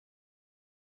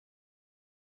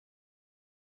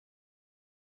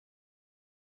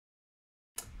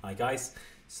Hi guys,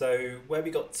 so where we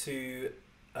got to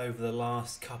over the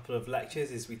last couple of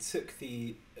lectures is we took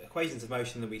the equations of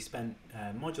motion that we spent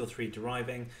module 3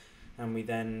 deriving, and we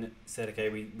then said okay,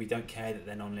 we don't care that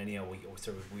they're nonlinear,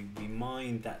 we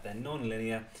mind that they're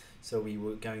nonlinear, so we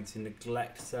were going to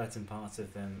neglect certain parts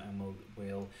of them, and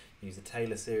we'll use the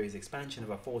Taylor series expansion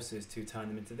of our forces to turn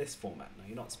them into this format. Now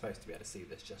you're not supposed to be able to see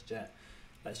this just yet.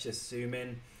 Let's just zoom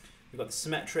in. We've got the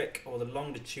symmetric or the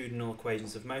longitudinal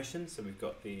equations of motion. So we've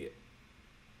got the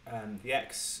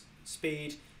x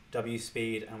speed, w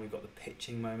speed, and we've got the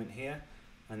pitching moment here.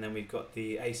 And then we've got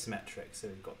the asymmetric. So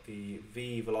we've got the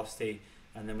v velocity,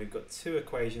 and then we've got two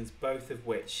equations, both of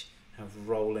which have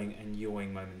rolling and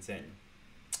yawing moments in.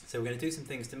 So we're going to do some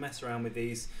things to mess around with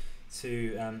these.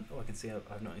 To I can see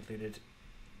I've not included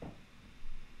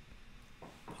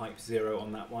pipe 0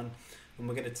 on that one. And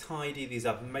we're going to tidy these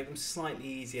up and make them slightly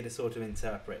easier to sort of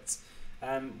interpret.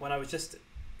 When I was just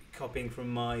copying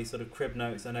from my sort of crib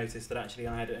notes, I noticed that actually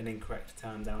I had an incorrect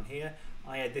term down here.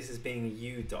 I had this as being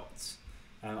u dots.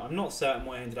 I'm not certain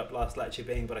what I ended up last lecture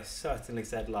being, but I certainly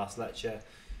said last lecture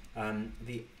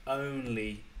the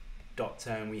only dot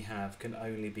term we have can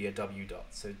only be a w dot.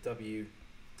 So w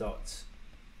dot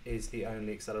is the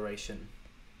only acceleration.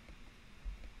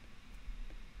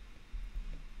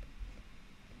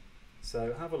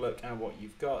 So have a look at what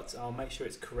you've got. I'll make sure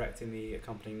it's correct in the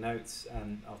accompanying notes,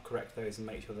 and I'll correct those and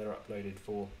make sure they're uploaded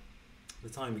for the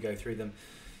time we go through them.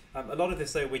 A lot of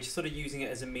this though, we're just sort of using it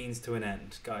as a means to an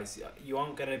end. Guys, you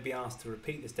aren't going to be asked to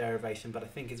repeat this derivation, but I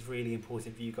think it's really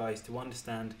important for you guys to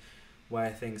understand where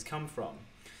things come from.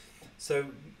 So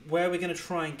where we're going to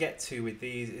try and get to with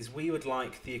these is we would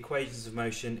like the equations of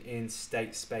motion in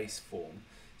state space form.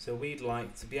 So we'd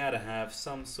like to be able to have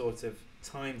some sort of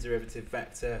time derivative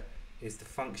vector is the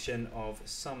function of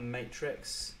some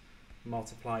matrix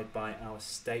multiplied by our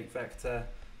state vector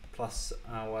plus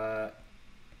our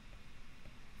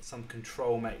some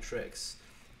control matrix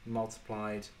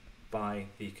multiplied by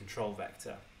the control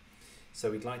vector.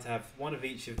 So we'd like to have one of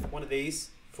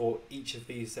these for each of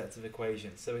these sets of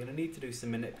equations. So we're going to need to do some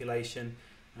manipulation,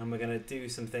 and we're going to do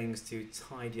some things to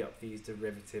tidy up these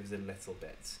derivatives a little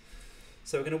bit.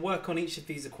 So we're going to work on each of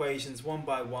these equations one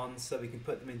by one so we can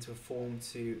put them into a form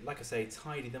to, like I say,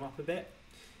 tidy them up a bit.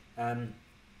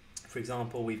 For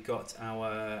example, we've got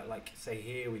our, like say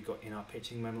here, we've got in our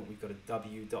pitching moment, we've got a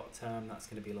w dot term. That's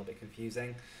going to be a little bit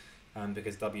confusing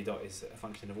because w dot is a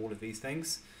function of all of these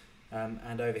things.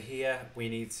 And over here, we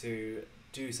need to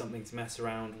do something to mess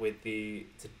around with to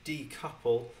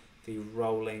decouple the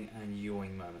rolling and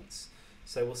yawing moments.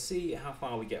 So we'll see how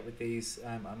far we get with these.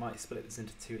 I might split this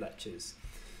into 2 lectures.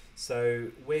 So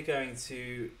we're going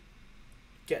to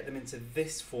get them into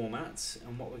this format,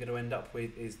 and what we're going to end up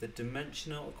with is the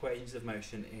dimensional equations of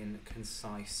motion in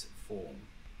concise form.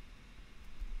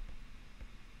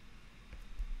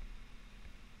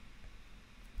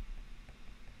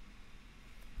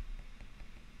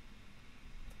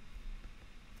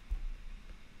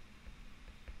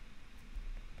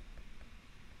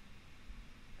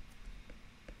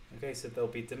 Okay, so they'll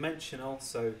be dimensional,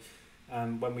 so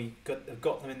when we have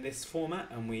got them in this format,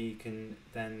 and we can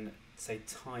then say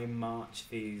time march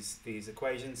these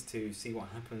equations to see what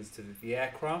happens to the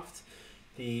aircraft,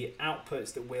 the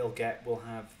outputs that we'll get will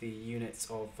have the units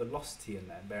of velocity in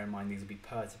there. Bear in mind these will be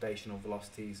perturbational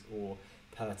velocities or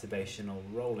perturbational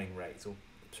rolling rates, or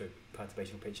sorry,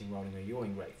 perturbational pitching, rolling or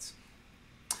yawing rates.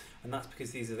 And that's because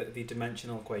these are the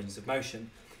dimensional equations of motion.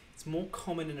 It's more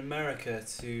common in America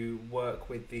to work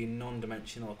with the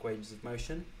non-dimensional equations of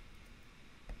motion.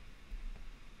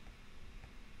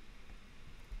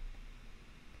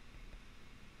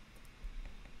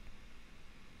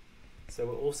 So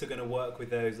we're also going to work with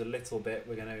those a little bit.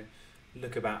 We're going to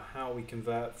look about how we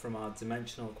convert from our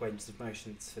dimensional equations of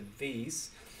motion to these.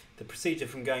 The procedure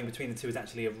from going between the two is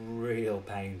actually a real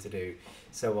pain to do.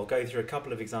 So I'll go through a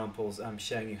couple of examples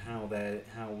showing you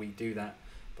how we do that.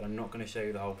 But I'm not going to show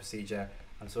you the whole procedure.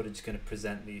 I'm sort of just going to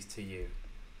present these to you,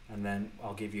 and then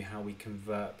I'll give you how we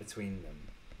convert between them.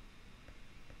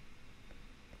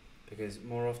 Because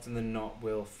more often than not,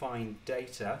 we'll find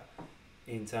data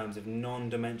in terms of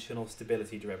non-dimensional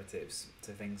stability derivatives.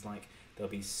 So things like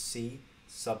there'll be C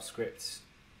subscript,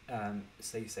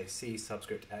 say C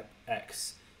subscript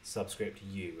X subscript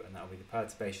U, and that'll be the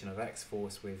perturbation of X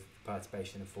force with the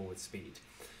perturbation of forward speed.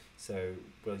 So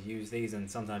we'll use these,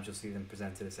 and sometimes you'll see them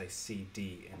presented as say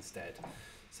CD instead.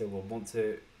 So we'll want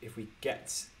to, if we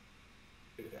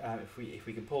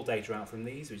can pull data out from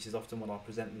these, which is often what I'll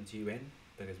present them to you in,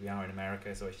 because we are in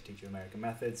America, so I should teach you American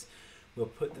methods, we'll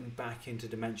put them back into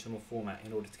dimensional format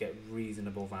in order to get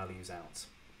reasonable values out.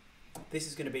 This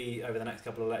is going to be over the next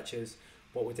couple of lectures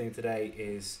what we're doing today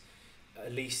is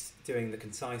at least doing the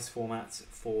concise format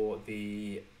for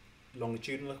the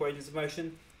longitudinal equations of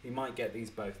motion. We might get these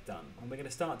both done, and we're going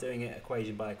to start doing it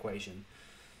equation by equation.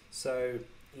 So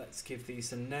let's give these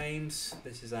some names.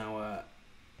 This is our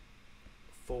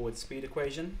forward speed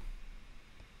equation.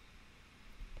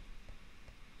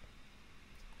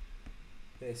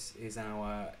 This is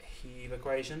our heave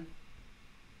equation,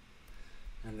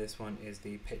 and this one is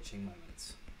the pitching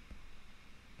moment.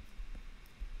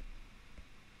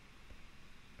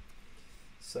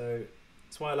 So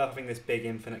that's why I love having this big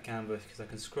infinite canvas, because I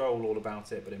can scroll all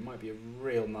about it, but it might be a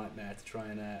real nightmare to try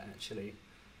and actually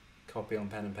copy on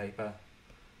pen and paper,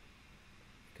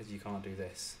 because you can't do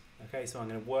this. Okay, so I'm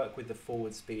going to work with the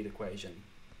forward speed equation.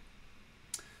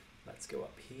 Let's go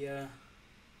up here.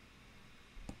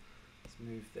 Let's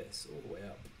move this all the way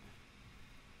up.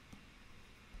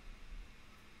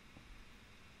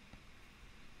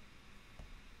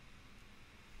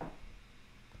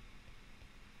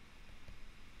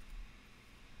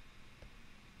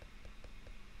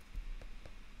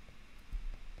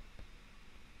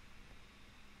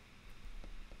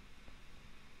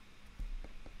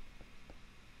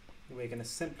 We're going to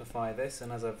simplify this,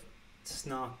 and as I've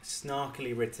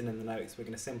snarkily written in the notes, we're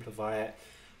going to simplify it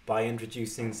by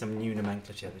introducing some new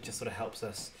nomenclature that just sort of helps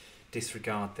us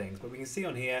disregard things. But we can see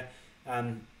on here,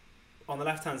 on the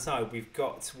left hand side, we've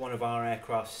got one of our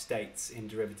aircraft states in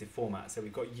derivative format. So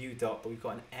we've got u dot, but we've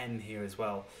got an m here as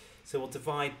well. So we'll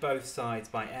divide both sides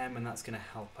by m, and that's going to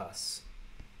help us.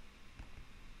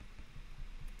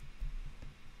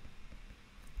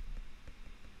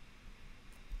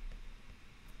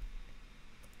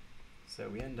 So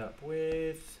we end up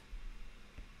with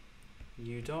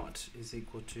u dot is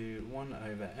equal to 1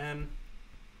 over m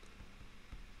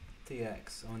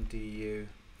dx on du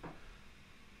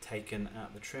taken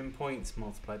at the trim points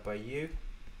multiplied by u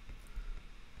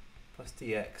plus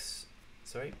dx,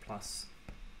 plus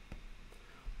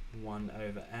 1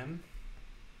 over m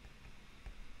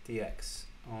dx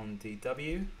on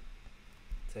dw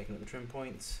taken at the trim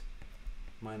points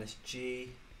minus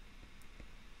g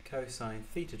cosine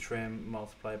theta trim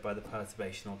multiplied by the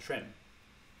perturbational trim.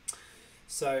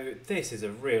 So this is a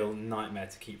real nightmare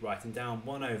to keep writing down.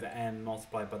 1 over m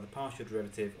multiplied by the partial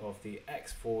derivative of the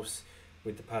x force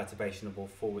with the perturbation of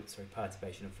forward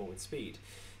speed.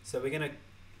 So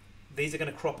these are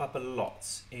going to crop up a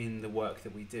lot in the work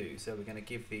that we do. So we're going to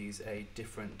give these a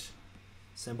different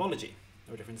symbology,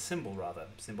 or a different symbol rather.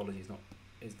 Symbology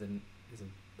I don't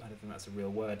think that's a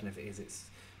real word, and if it is, it's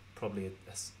probably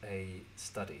a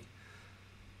study.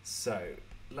 So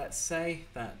let's say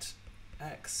that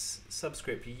x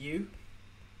subscript u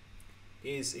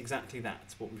is exactly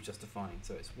that, what we've just defined.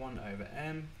 So it's 1 over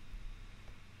m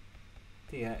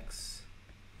dx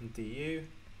and du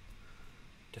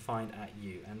defined at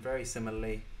u, and very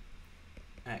similarly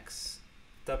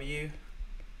xw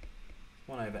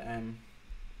 1 over m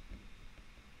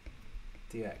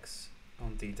dx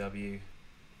on dw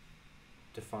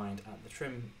defined at the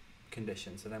trim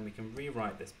condition. So then we can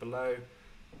rewrite this below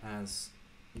as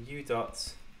u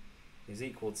dot is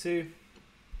equal to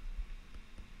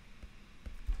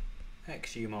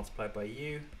xu multiplied by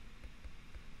u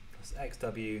plus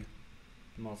xw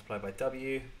multiplied by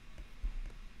w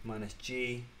minus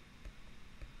g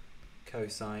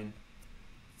cosine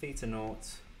theta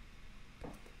naught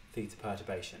theta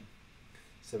perturbation.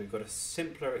 So we've got a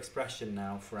simpler expression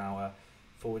now for our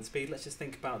forward speed. Let's just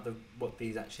think about what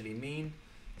these actually mean.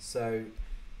 So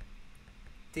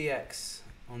dx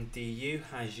on du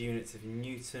has units of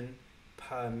Newton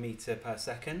per meter per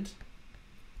second.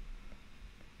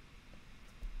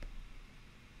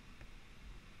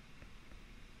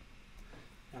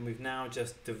 And we've now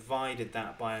just divided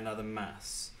that by another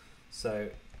mass. So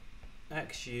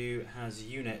xu has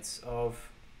units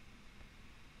of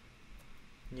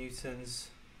newtons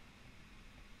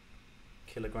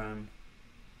kilogram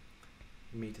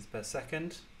meters per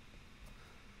second.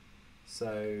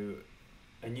 So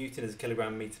a newton is a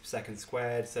kilogram meter per second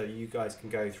squared. So you guys can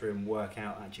go through and work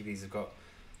out. Actually, these have got.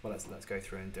 Well, let's go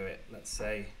through and do it. Let's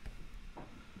say.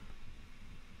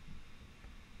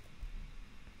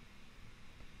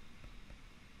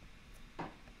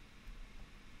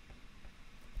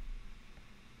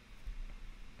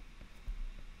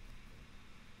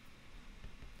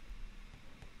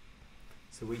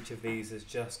 So each of these has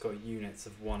just got units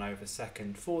of 1 over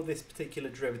second for this particular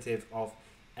derivative of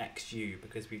xu,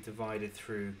 because we've divided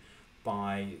through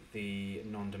by the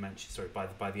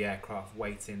by the aircraft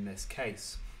weight in this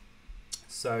case.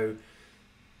 So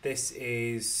this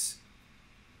is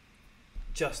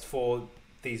just for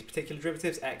these particular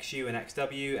derivatives, xu and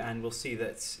xw, and we'll see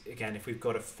that again if we've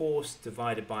got a force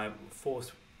divided by a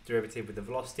force derivative with the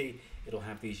velocity, it'll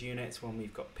have these units. When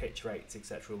we've got pitch rates,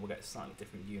 etc., we'll get slightly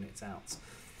different units out.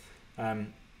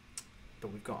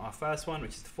 But we've got our first one,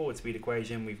 which is the forward speed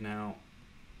equation. We've now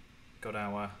got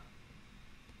our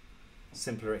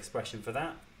simpler expression for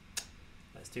that.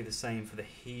 Let's do the same for the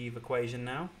heave equation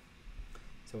now.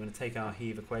 So we're going to take our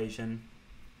heave equation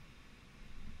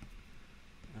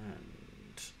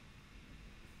and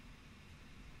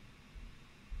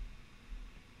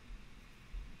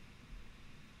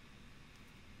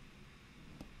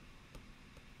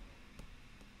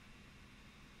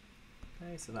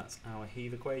okay, so that's our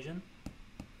heave equation.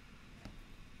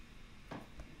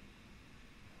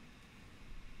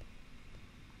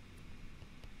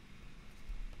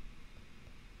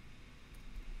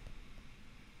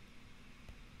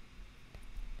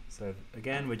 So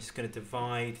again, we're just going to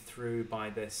divide through by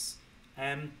this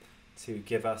m to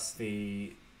give us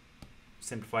the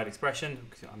simplified expression.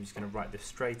 I'm just going to write this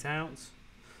straight out.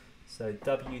 So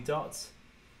w dot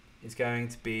is going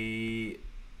to be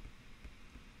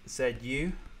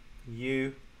zu,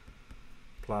 u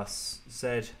plus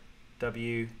z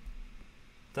w,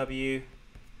 w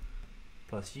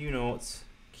plus u naught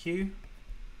q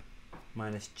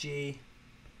minus g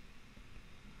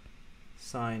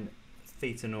sine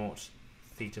theta naught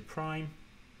theta prime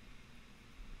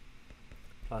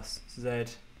plus z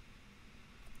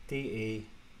dE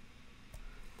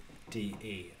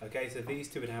dE. Okay, so these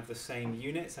two would have the same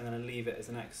units. I'm going to leave it as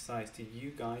an exercise to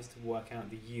you guys to work out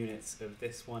the units of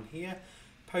this one here.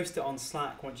 Post it on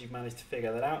Slack once you've managed to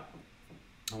figure that out.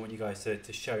 I want you guys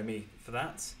to show me for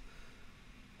that.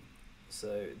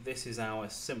 So this is our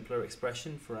simpler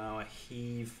expression for our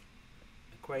heave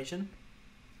equation.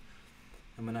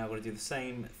 And we're now going to do the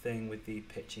same thing with the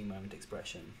pitching moment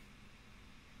expression.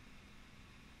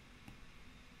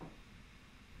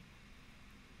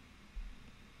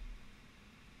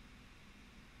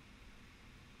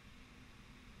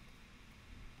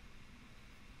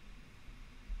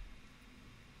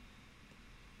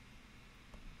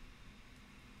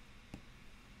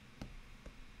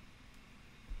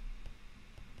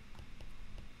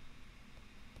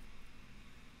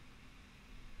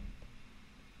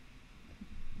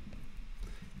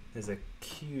 There's a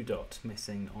Q dot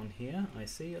missing on here, I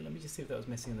see. Let me just see if that was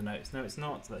missing in the notes. No, it's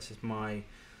not. That's just my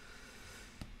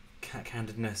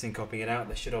cat-handedness in copying it out.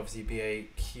 There should obviously be a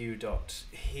Q dot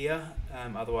here.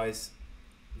 Otherwise,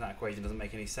 that equation doesn't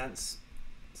make any sense.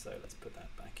 So let's put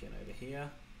that back in over here.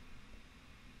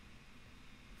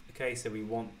 Okay, so we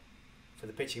want, for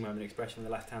the pitching moment expression, the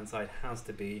left-hand side has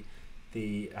to be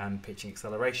the pitching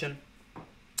acceleration.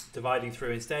 Dividing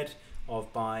through instead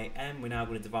of by m, we're now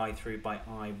going to divide through by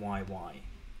Iyy.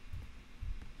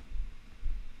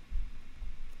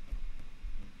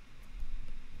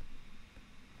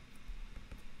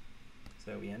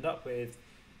 So we end up with,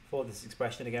 for this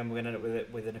expression, again, we're going to end up with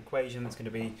it with an equation that's going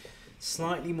to be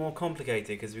slightly more complicated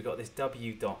because we've got this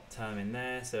w dot term in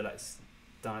there. So let's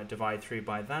divide through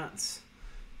by that.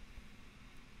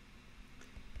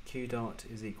 Q dot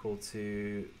is equal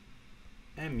to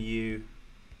mu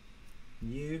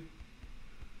u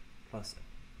plus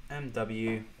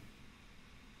mw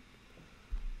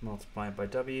multiplied by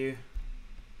w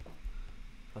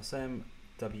plus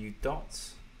mw dot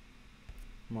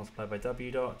multiplied by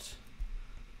w dot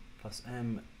plus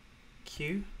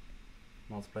mq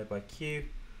multiplied by q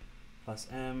plus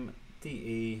m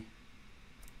dE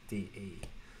dE.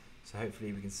 So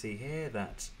hopefully we can see here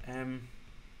that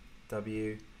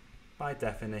mw by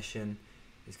definition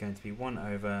is going to be 1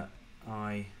 over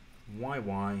Iyy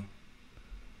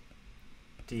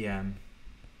dm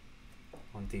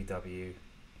on dw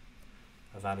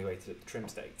evaluated at the trim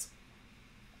state.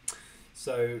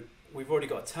 So we've already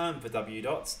got a term for w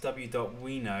dots. W dot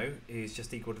we know is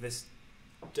just equal to this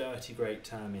dirty great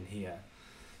term in here.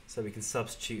 So we can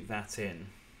substitute that in.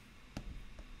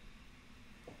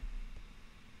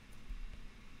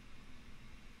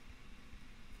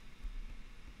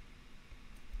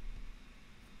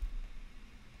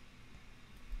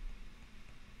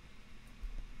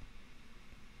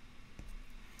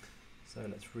 So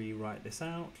let's rewrite this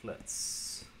out.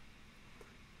 Let's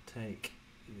take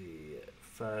the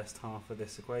first half of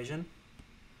this equation.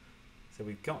 So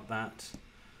we've got that.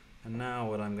 And now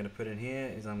what I'm going to put in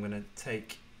here is I'm going to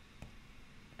take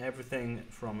everything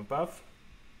from above.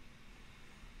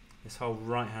 This whole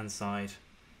right hand side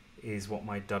is what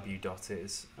my w dot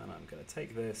is. And I'm going to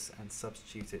take this and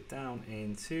substitute it down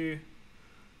into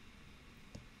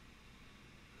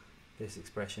this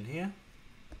expression here.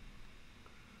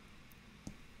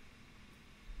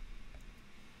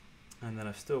 And then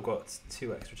I've still got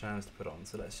 2 extra terms to put on,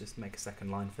 so let's just make a second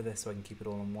line for this so I can keep it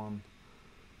all in one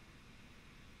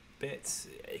bit.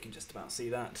 You can just about see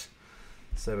that.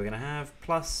 So we're going to have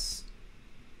plus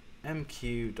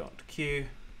mq dot q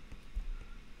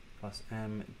plus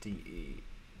mde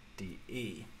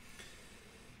de.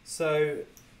 So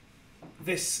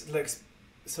this looks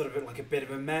sort of like a bit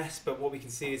of a mess, but what we can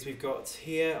see is we've got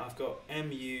here, I've got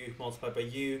mu multiplied by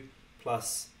u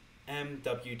plus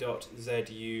mw dot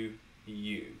zu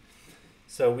u.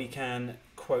 So we can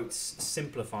quotes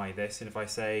simplify this, and if I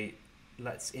say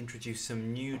let's introduce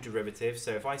some new derivatives,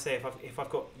 so if I say if I've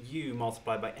got u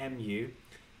multiplied by mu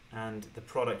and the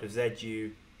product of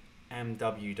zu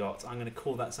mw dot, I'm going to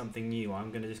call that something new. I'm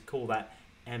going to just call that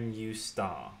mu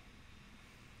star.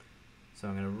 So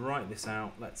I'm going to write this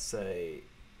out. Let's say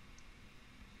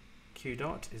q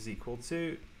dot is equal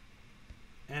to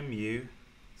mu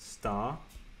star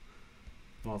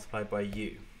multiplied by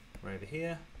u. Right over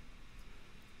here.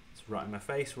 It's right in my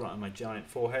face, right on my giant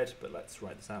forehead, but let's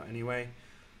write this out anyway.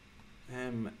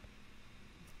 mu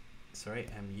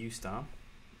star.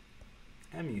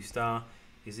 Mu star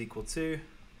is equal to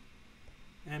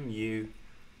mu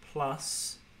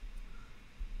plus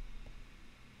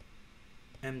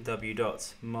mw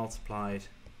dot multiplied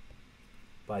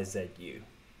by zu.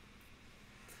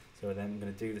 So then I'm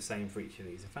going to do the same for each of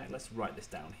these. In fact, let's write this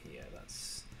down here.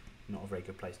 That's not a very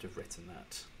good place to have written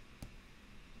that.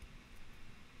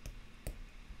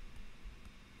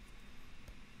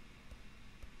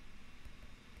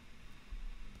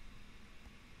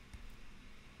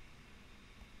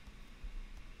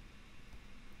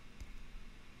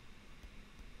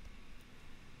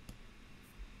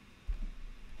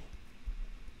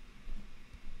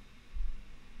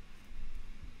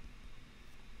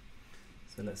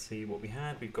 So let's see what we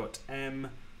had. We've got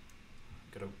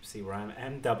got to see where I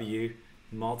am, mw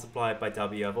multiplied by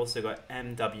w. I've also got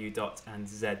mw dot and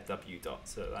zw dot,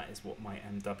 so that is what my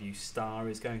mw star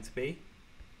is going to be.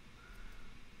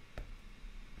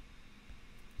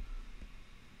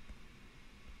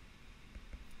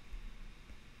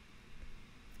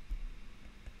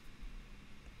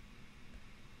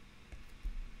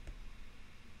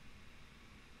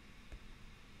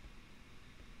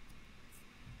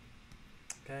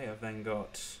 Okay, I've then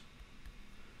got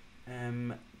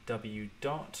mw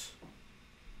dot.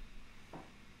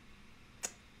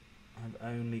 I've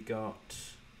only got,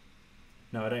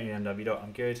 no, I don't need mw dot,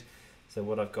 I'm good. So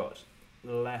what I've got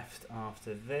left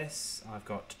after this, I've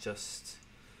got just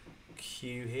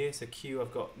q here. So q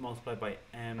I've got multiplied by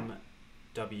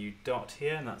mw dot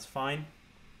here, and that's fine.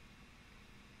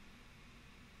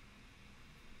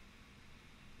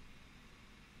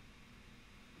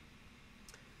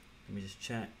 Let me just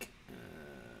check.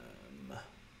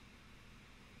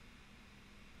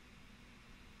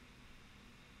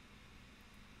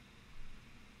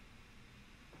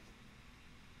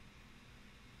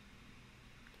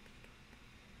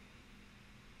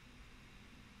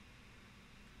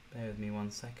 Bear with me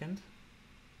 1 second.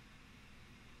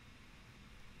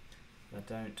 I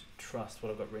don't trust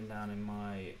what I've got written down in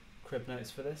my crib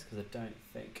notes for this because I don't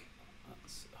think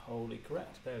that's wholly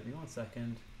correct. Bear with me 1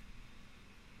 second.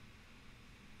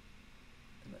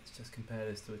 Let's just compare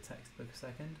this to a textbook a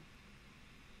second.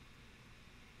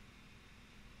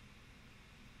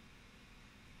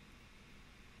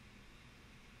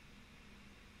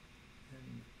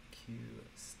 MQ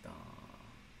star.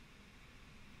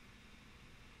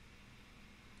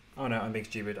 Oh no, I'm being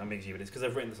stupid. It's because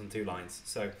I've written this on 2 lines.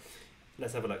 So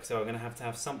let's have a look. So I'm going to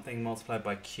have something multiplied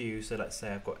by q. So let's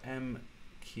say I've got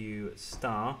MQ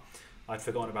star. I'd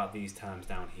forgotten about these terms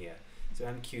down here. So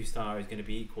MQ star is going to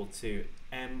be equal to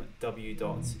MW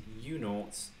dot U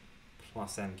naught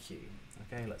plus MQ.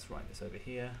 Okay, let's write this over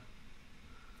here.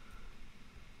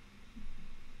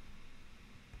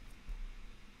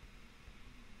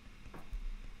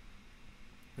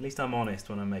 At least I'm honest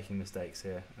when I'm making mistakes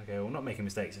here. Okay, well, not making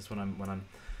mistakes, just when I'm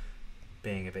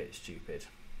being a bit stupid.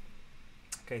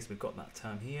 Okay, so we've got that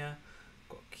term here.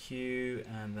 Got Q,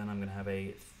 and then I'm going to have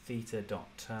a theta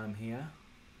dot term here.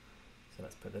 So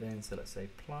let's put that in. So let's say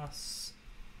plus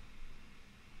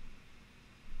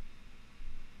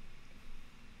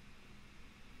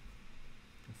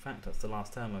in fact, that's the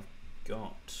last term I've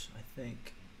got, I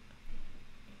think.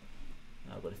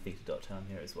 I've got a theta dot term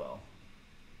here as well.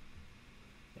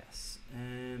 Yes,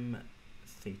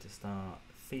 theta star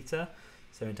theta.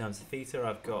 So in terms of theta,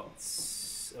 I've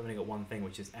only got one thing,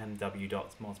 which is mw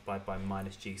dot multiplied by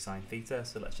minus g sine theta.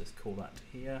 So let's just call that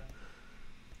here.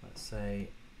 Let's say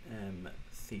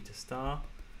theta star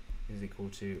is equal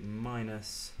to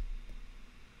minus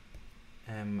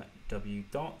mw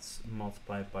dot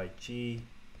multiplied by g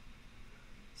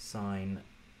sine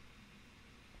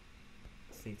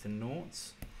theta naught.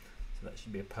 So that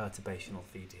should be a perturbational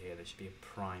theta here. There should be a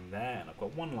prime there. And I've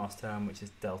got one last term, which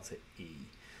is delta E.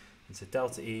 And so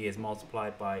delta E is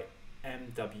multiplied by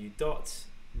mw dot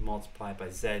multiplied by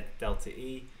z delta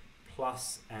E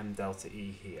plus m delta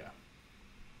E here.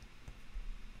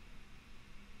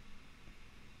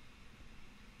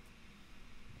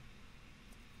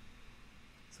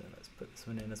 So let's put this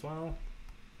one in as well.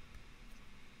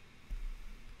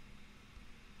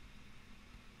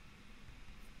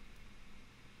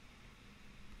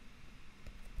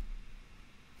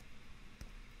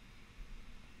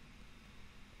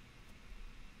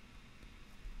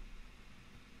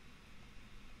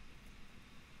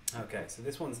 Okay, so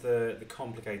this one's the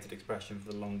complicated expression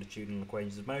for the longitudinal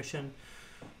equations of motion.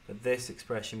 But this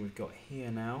expression we've got here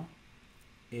now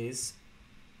is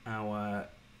our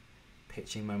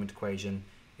pitching moment equation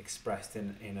expressed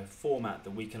in a format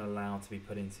that we can allow to be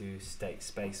put into state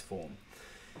space form.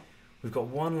 We've got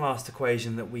one last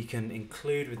equation that we can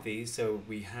include with these. So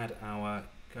we had our,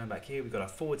 going back here, we've got our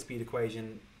forward speed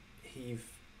equation, heave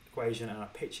equation, and our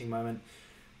pitching moment.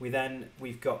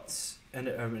 We've got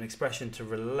an expression to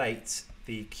relate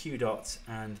the q dot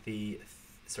and the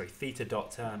theta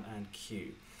dot term and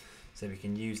q. So we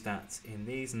can use that in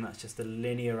these, and that's just the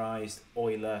linearized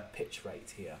Euler pitch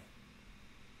rate here.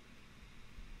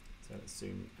 So let's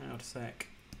zoom out a sec.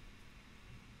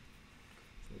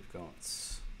 So we've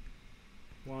got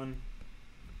 1,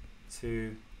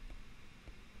 2,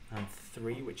 and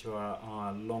 3, which are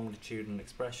our longitudinal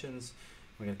expressions.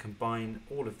 We're going to combine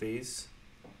all of these.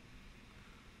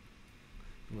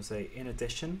 And we'll say, in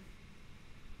addition,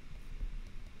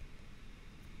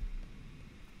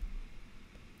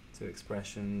 to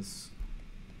expressions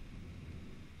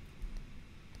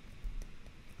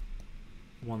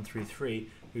 1 through 3,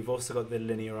 we've also got the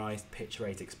linearized pitch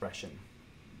rate expression.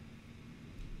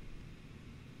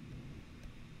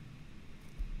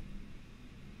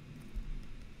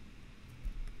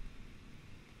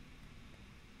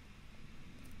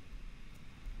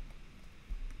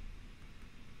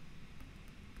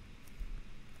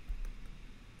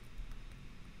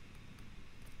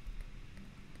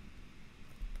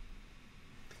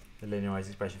 The linearized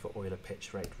expression for Euler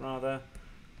pitch rate rather,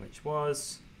 which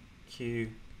was Q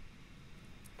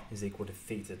is equal to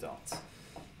theta dot.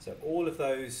 So all of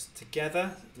those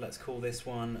together, let's call this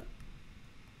one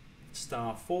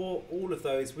star 4. All of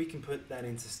those we can put then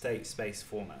into state space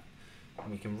format, and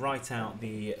we can write out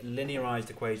the linearized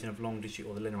equation of longitude,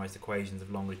 or the linearized equations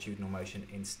of longitudinal motion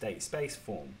in state space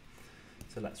form.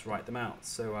 So let's write them out.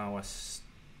 So our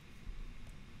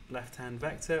left-hand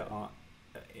vector,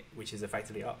 which is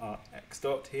effectively our x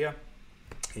dot here,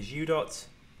 is u dot,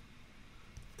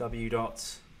 w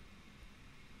dot,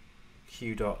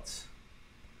 q dot,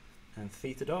 and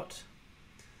theta dot.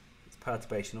 It's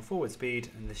perturbational forward speed,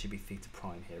 and this should be theta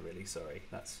prime here, really. Sorry,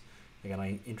 that's, again,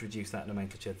 I introduced that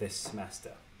nomenclature this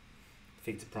semester,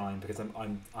 theta prime, because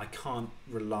I can't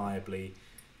reliably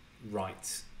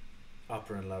write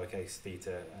upper and lowercase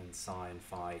theta and psi and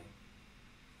phi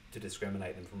to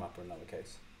discriminate them from upper and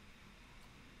lowercase.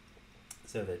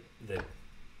 So the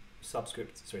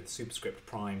superscript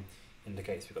prime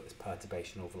indicates we've got this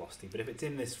perturbational velocity. But if it's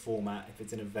in this format, if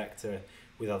it's in a vector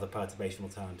with other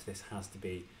perturbational terms, this has to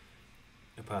be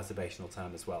a perturbational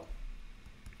term as well.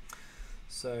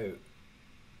 So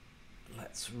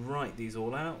let's write these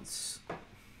all out.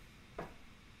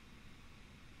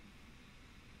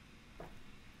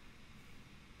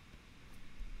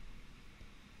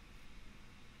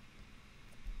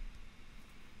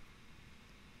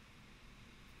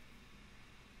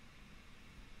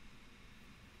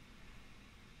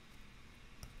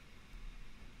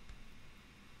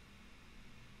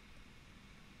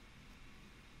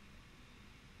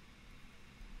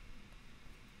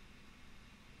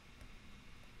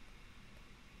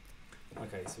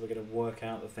 Okay, so we're going to work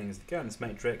out the things that go in this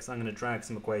matrix. I'm going to drag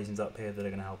some equations up here that are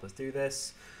going to help us do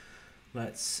this.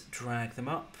 Let's drag them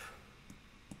up.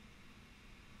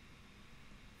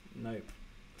 Nope,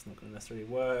 it's not going to necessarily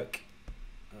work.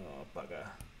 Oh, bugger.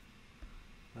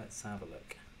 Let's have a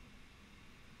look.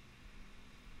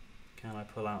 Can I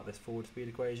pull out this forward speed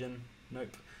equation?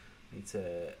 Nope. I need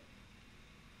to...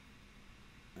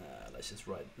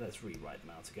 let's rewrite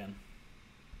them out again.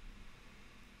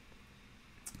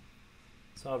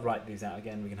 So I'll write these out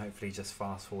again. We can hopefully just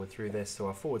fast forward through this. So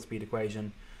our forward speed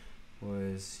equation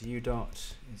was u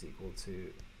dot is equal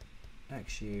to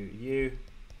xu u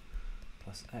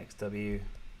plus xw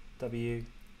w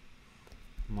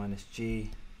minus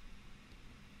g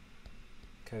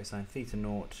cosine theta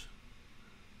naught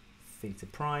theta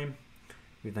prime.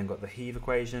 We've then got the heave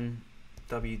equation,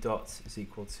 W dot is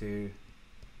equal to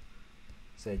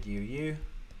ZUU,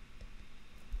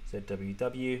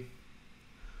 ZWW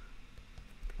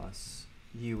plus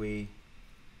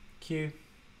UEQ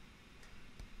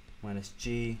minus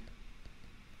G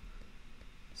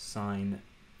sine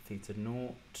theta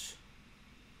naught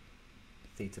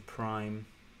theta prime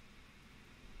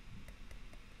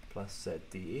plus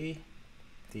ZDE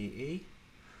DE.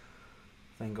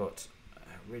 Then got,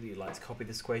 I really like to copy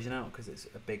this equation out because it's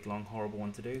a big long horrible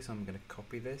one to do, so I'm going to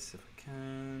copy this if I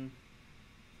can.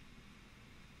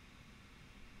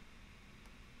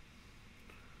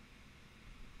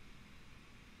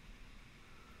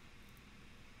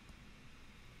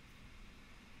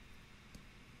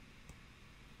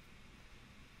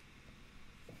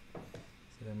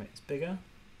 So then make this bigger.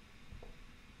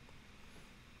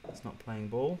 It's not playing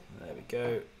ball. There we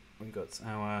go. We've got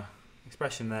our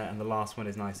expression there, and the last one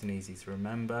is nice and easy to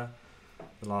remember.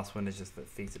 The last one is just that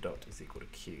theta dot is equal to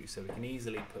Q. So we can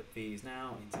easily put these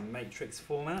now into matrix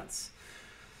formats.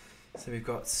 So we've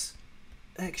got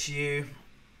XU,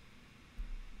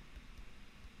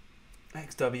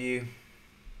 XW,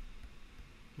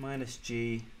 minus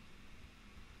G,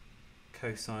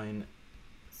 cosine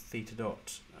theta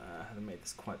dot. I haven't made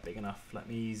this quite big enough. Let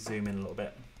me zoom in a little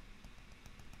bit.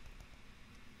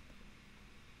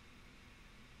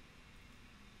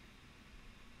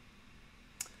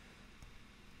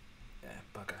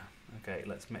 Bugger. Okay,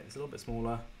 let's make this a little bit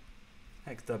smaller.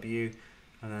 XW,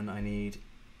 and then I need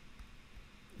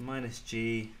minus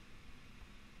G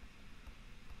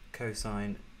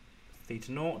cosine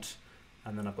theta naught,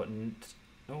 and then I've got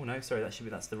oh no, sorry,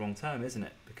 that's the wrong term, isn't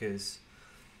it? Because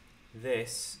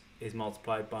this is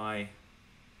multiplied by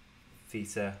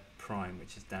theta prime,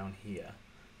 which is down here.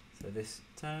 So this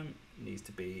term needs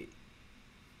to be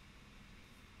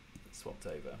swapped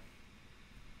over.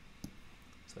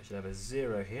 So I should have a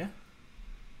 0 here,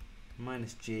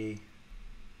 minus G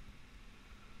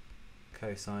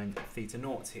cosine theta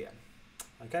naught here.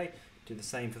 Okay, do the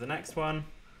same for the next one.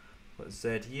 Got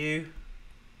ZU,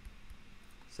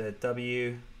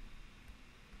 ZW,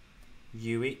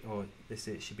 UE, or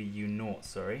it should be U naught,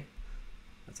 sorry.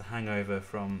 That's a hangover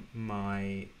from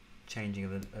my changing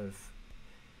of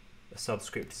a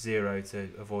subscript 0 to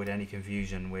avoid any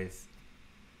confusion with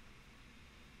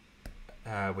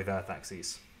Earth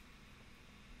axes.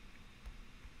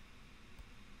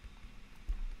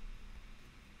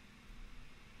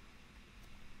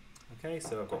 Okay,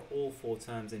 so I've got all 4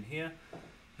 terms in here.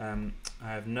 I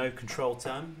have no control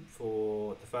term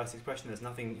for the first expression. There's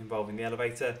nothing involving the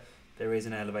elevator. There is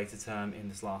an elevator term in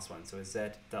this last one, so a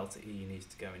Z delta E needs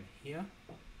to go in here.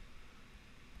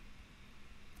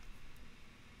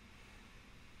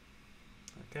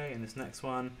 Okay, in this next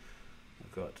one,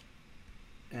 I've got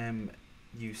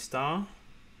U star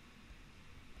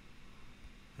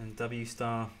and W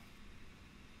star,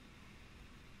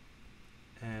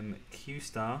 Q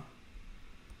star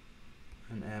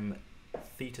and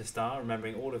theta star.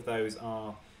 Remembering all of those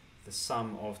are the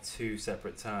sum of 2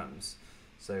 separate terms.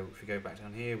 So if we go back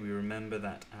down here, we remember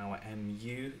that our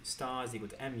mu star is equal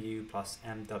to mu plus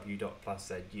mw dot plus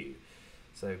zu.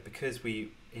 So because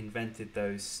we invented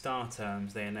those star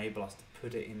terms, they enable us to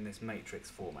put it in this matrix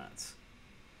format.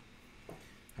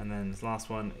 And then this last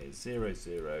one is 0,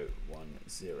 0, 1,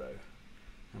 0.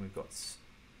 And we've got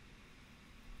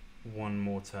one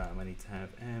more term. I need to have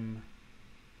m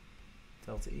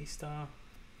delta E star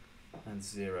and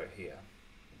 0 here.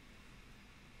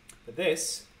 But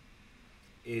this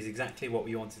is exactly what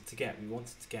we wanted to get. We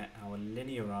wanted to get our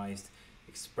linearized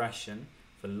expression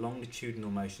for longitudinal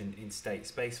motion in state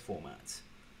space format.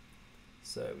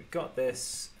 So we've got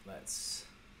this. Let's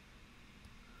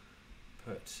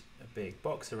put a big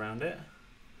box around it.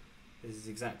 This is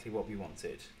exactly what we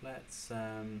wanted. Let's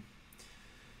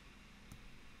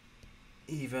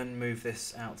even move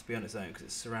this out to be on its own because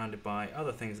it's surrounded by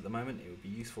other things at the moment. It would be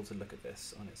useful to look at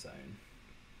this on its own.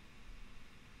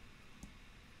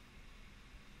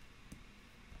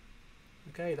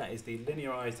 Okay, that is the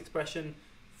linearized expression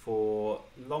for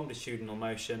longitudinal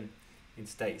motion in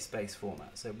state space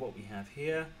format. So what we have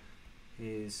here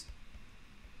is,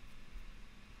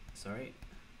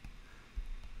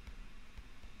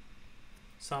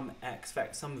 some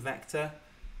vector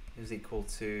is equal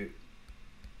to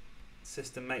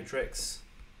system matrix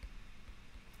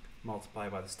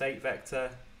multiplied by the state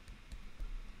vector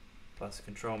plus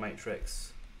control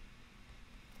matrix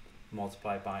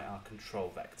multiplied by our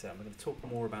control vector. And we're going to talk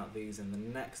more about these in the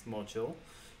next module,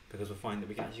 because we'll find that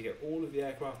we can actually get all of the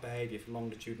aircraft behaviour for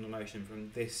longitudinal motion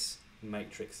from this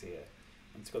matrix here.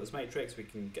 Once we've got this matrix, we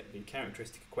can get the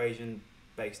characteristic equation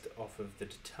based off of the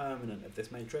determinant of this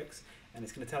matrix, and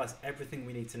it's going to tell us everything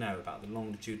we need to know about the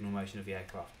longitudinal motion of the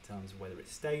aircraft in terms of whether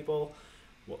it's stable,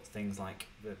 what things like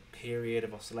the period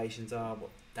of oscillations are, what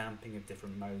damping of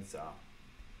different modes are.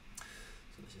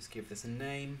 So let's just give this a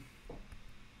name.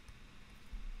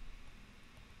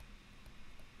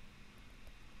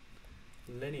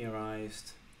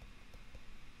 Linearized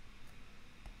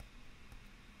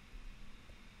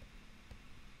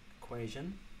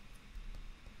equation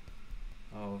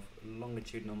of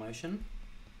longitudinal motion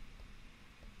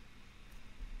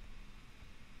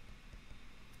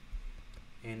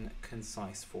in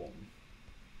concise form.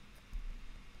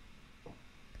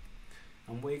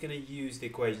 And we're going to use the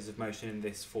equations of motion in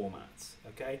this format,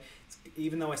 okay?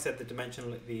 Even though I said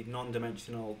the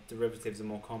non-dimensional derivatives are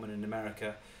more common in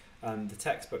America, the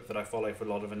textbook that I follow for a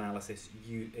lot of analysis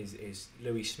is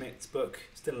Louis Schmidt's book,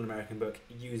 still an American book,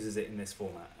 uses it in this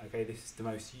format. Okay, this is the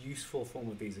most useful form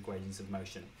of these equations of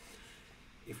motion.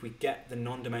 If we get the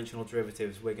non-dimensional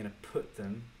derivatives, we're going to put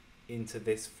them into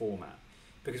this format.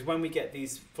 Because when we get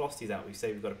these velocities out, we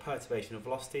say we've got a perturbational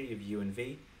velocity of u and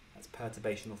v, that's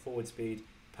perturbational forward speed,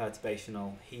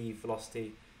 perturbational heave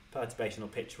velocity, perturbational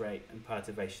pitch rate, and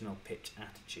perturbational pitch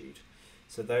attitude.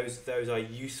 So those are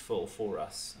useful for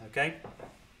us, okay?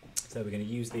 So we're going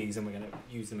to use these and we're going to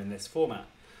use them in this format.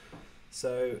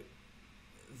 So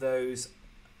those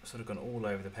sort of gone all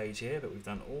over the page here, but we've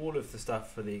done all of the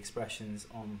stuff for the expressions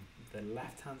on the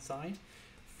left-hand side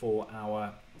for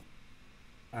our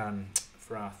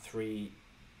three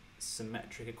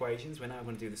symmetric equations. We're now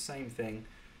going to do the same thing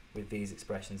with these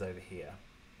expressions over here.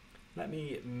 Let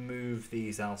me move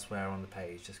these elsewhere on the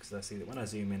page, just because I see that when I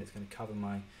zoom in, it's going to cover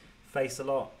my face a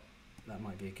lot. That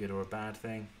might be a good or a bad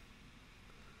thing.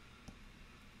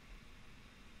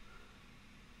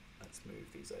 Let's move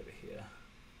these over here.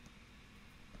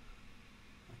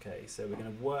 Okay, so we're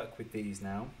going to work with these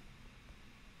now.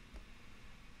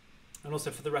 And also,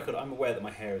 for the record, I'm aware that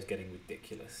my hair is getting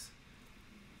ridiculous.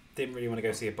 Didn't really want to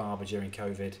go see a barber during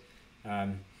COVID.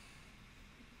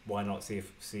 Why not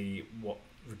see what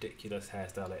ridiculous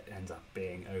hairstyle it ends up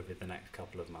being over the next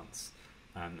couple of months?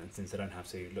 And since I don't have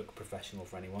to look professional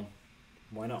for anyone,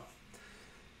 why not?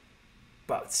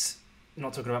 But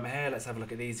not talking about my hair, let's have a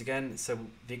look at these again. So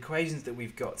the equations that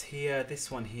we've got here,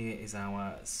 this one here is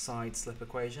our side slip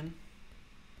equation.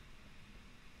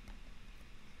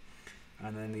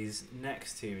 And then these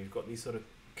next two, we've got these sort of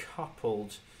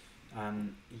coupled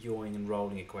yawing and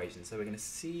rolling equations. So we're going to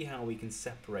see how we can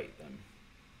separate them.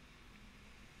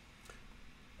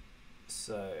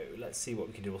 So let's see what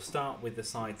we can do. We'll start with the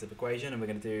side slip equation, and we're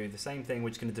going to do the same thing. We're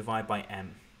just going to divide by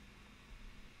m.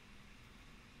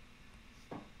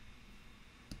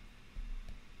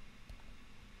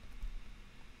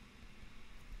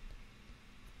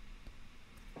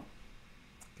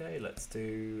 Okay, let's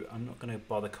do, I'm not going to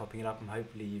bother copying it up, and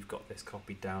hopefully you've got this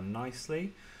copied down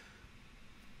nicely.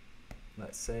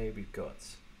 Let's say we've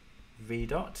got v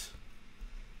dot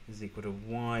is equal to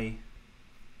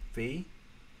yv.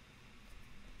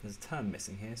 There's a term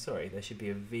missing here, sorry, there should be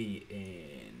a v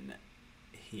in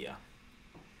here.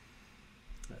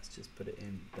 Let's just put it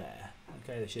in there.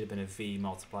 Okay, there should have been a v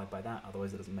multiplied by that,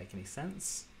 otherwise it doesn't make any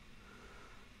sense.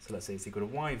 So let's say it's equal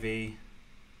to yv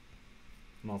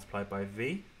multiplied by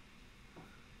v.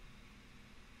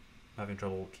 I'm having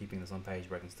trouble keeping this on page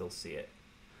where I can still see it.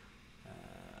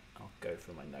 I'll go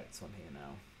through my notes on here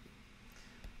now.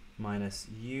 Minus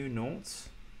u naught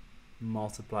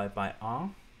multiplied by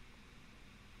r.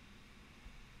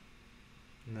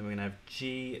 And then we're going to have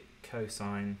g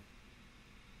cosine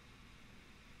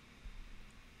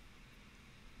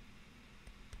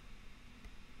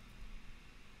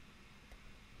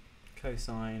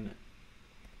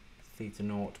theta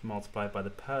naught multiplied by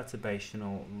the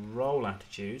perturbational roll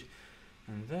attitude.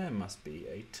 And there must be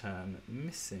a term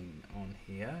missing on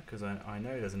here, because I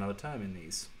know there's another term in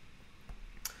these.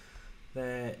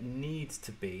 There needs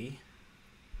to be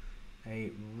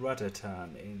a rudder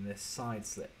term in this side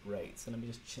slip rate. So let me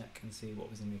just check and see what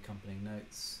was in the accompanying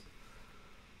notes,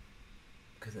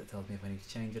 because that tells me if I need to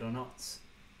change it or not.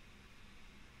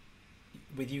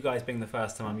 With you guys being the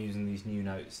first time I'm using these new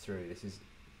notes through, this is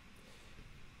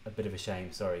a bit of a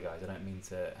shame. Sorry guys, I don't mean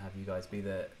to have you guys be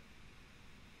the...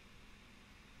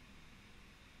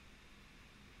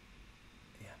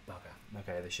 Yeah, bugger.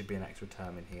 Okay, there should be an extra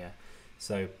term in here.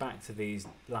 So back to these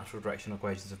lateral directional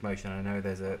equations of motion. I know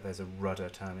there's a rudder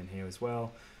term in here as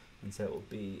well, and so it will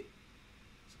be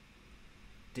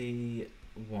dy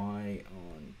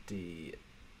on d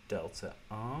delta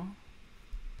r,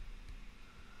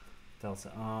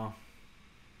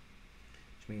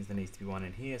 which means there needs to be one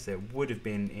in here. So it would have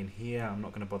been in here. I'm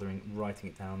not going to bother writing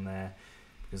it down there,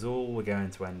 because all we're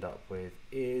going to end up with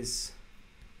is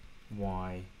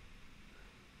y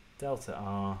delta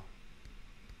r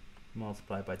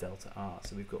multiplied by delta r.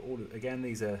 So we've got all of, again,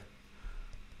 these are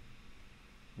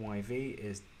yv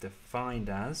is defined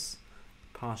as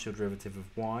partial derivative of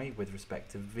y with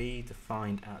respect to v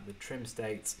defined at the trim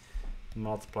state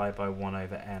multiplied by 1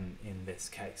 over m in this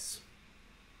case.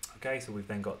 Okay, so we've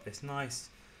then got this nice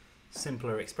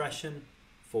simpler expression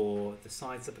for the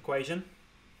side step equation.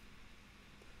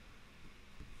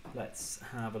 Let's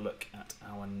have a look at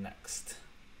our next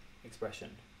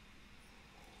expression.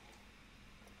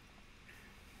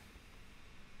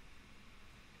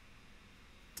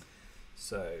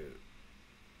 So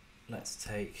let's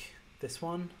take this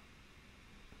one.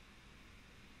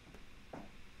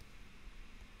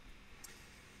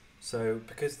 So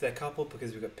because they're coupled,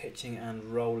 because we've got pitching and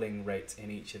rolling rates in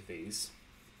each of these,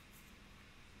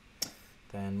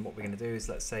 then what we're going to do is,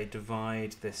 let's say,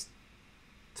 divide this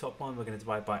top one, we're going to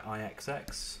divide by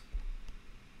Ixx,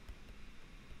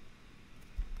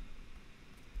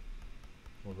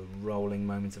 or the rolling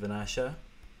moment of inertia.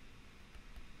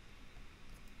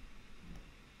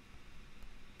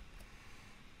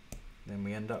 Then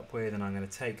we end up with, and I'm going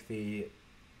to take the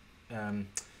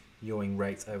yawing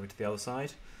rate over to the other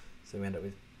side, so we end up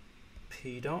with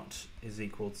P dot is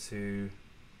equal to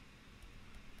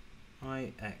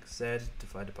Ixz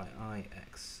divided by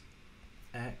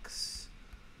Ixx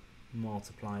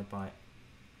multiplied by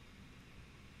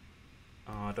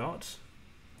R dot,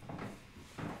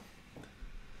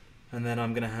 and then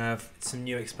I'm going to have some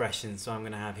new expressions. So I'm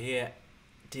going to have here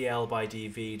dl by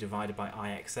dv divided by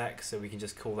Ixx, so we can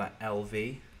just call that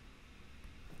LV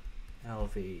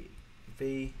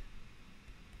V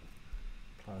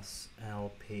plus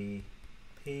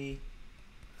LPP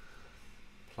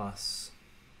plus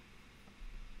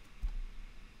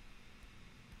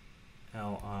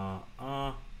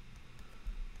LRR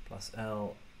plus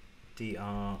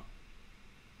LDR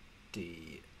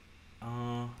dr,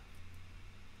 or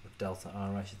delta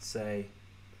R I should say,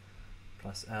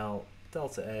 plus L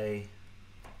delta A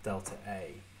delta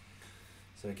A.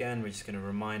 So again, we're just going to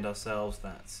remind ourselves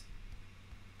that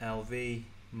LV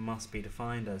must be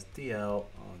defined as dl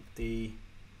on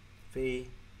dv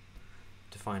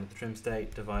defined at the trim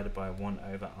state divided by 1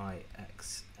 over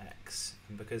Ixx.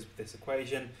 And because of this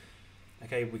equation,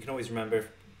 okay, we can always remember if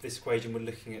this equation, we're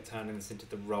looking at turning this into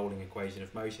the rolling equation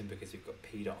of motion because we've got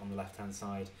P dot on the left hand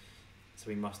side, so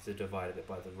we must have divided it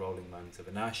by the rolling moment of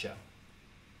inertia.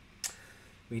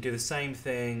 We do the same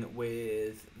thing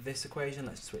with this equation.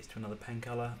 Let's switch to another pen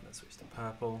color. Let's switch to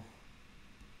purple.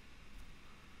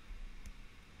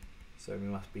 So we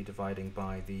must be dividing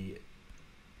by the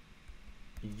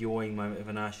yawing moment of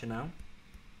inertia now.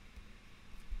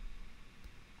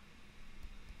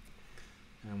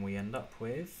 And we end up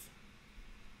with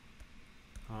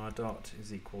R dot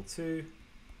is equal to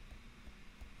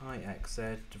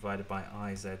Ixz divided by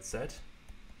Izz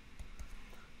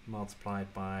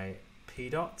multiplied by P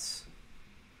dot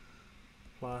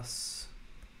plus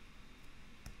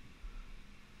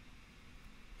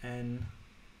N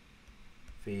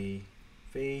V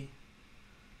V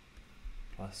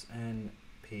plus N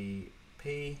P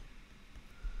P.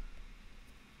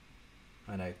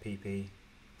 I know, PP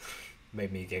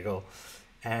made me giggle.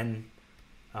 N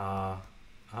R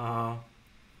R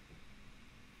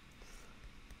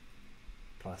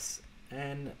plus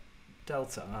N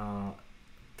delta R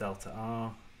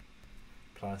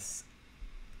plus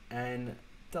N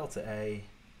delta A.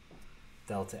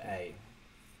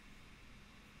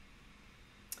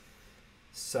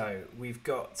 So we've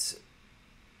got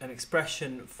an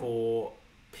expression for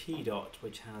P dot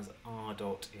which has R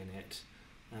dot in it,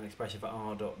 and an expression for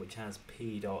R dot which has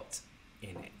P dot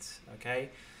in it. Okay,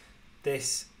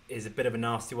 this is a bit of a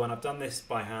nasty one. I've done this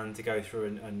by hand to go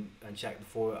through and check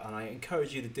before, and I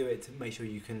encourage you to do it to make sure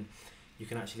you can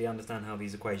actually understand how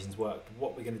these equations work. But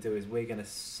what we're going to do is we're going to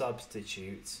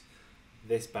substitute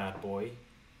this bad boy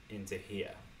into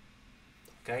here.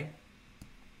 Okay.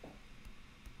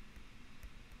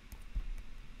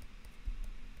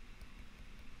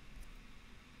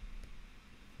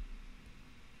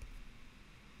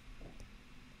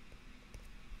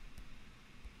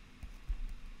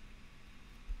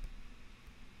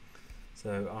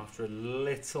 So after a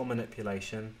little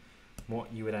manipulation,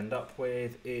 what you would end up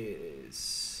with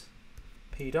is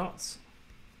P dots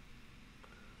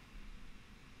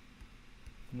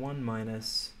 1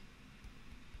 minus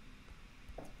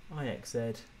Ixz.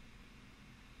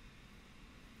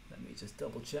 Let me just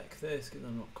double check this because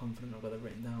I'm not confident I've got it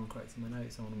written down correctly in my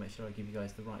notes. I want to make sure I give you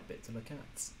guys the right bit to look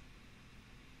at.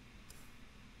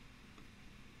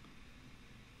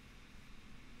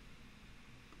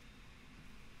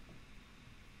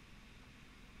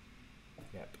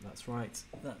 Yep, that's right.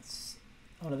 That's,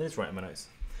 oh no, that is right in my notes.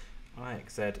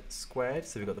 Ixz squared,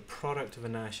 so we've got the product of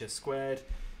inertia squared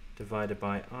divided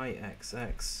by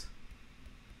Ixx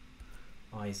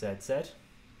Izz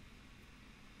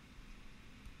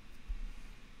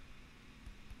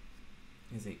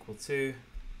is equal to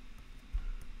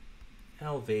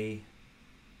LV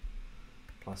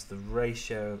plus the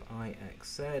ratio of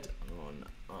Ixz on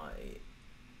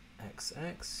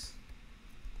Ixx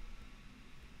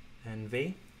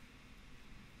NV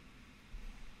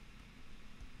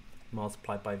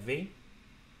multiplied by V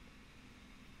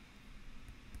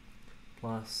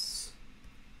plus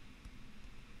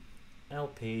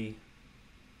LP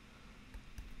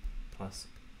plus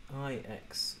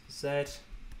Ixz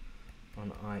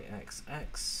on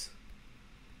Ixx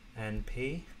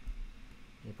NP.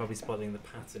 You're probably spotting the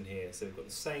pattern here. So we've got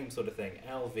the same sort of thing,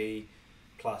 LV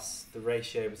plus the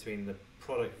ratio between the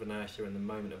product of inertia and the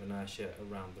moment of inertia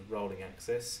around the rolling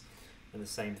axis, and the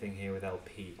same thing here with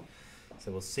LP.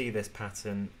 So we'll see this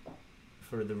pattern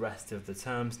for the rest of the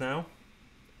terms now.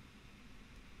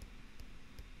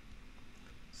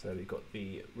 So we've got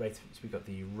the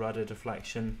rudder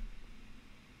deflection.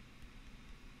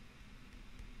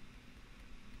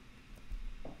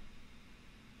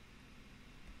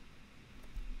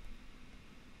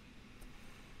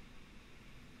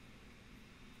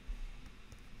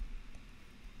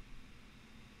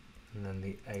 And then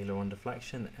the aileron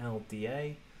deflection,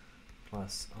 LDA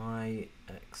plus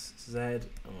Ixz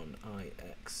on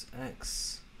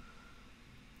Ixx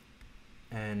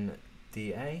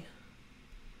NDA,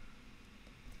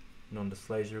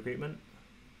 non-disclosure agreement.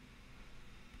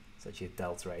 It's actually a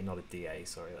delta A, not a DA,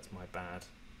 sorry, that's my bad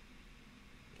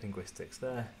linguistics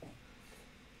there.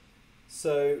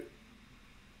 So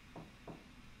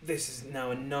this is now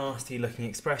a nasty looking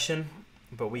expression,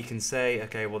 but we can say,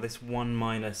 okay, well this 1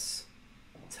 minus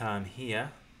term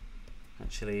here,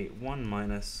 actually 1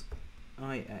 minus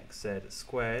Ixz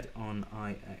squared on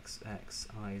Ixx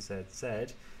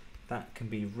Izz, that can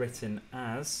be written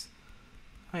as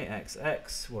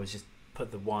Ixx, well just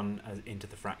put the 1 into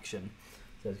the fraction.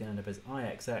 So it's going to end up as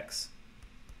Ixx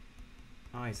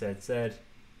Izz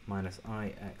minus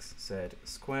Ixz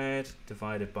squared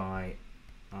divided by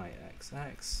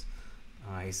Ixx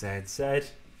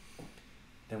Izz.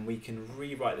 Then we can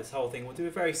rewrite this whole thing. We'll do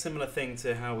a very similar thing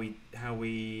to how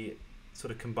we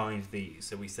sort of combined these.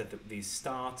 So we said that these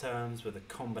star terms were the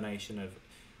combination of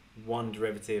one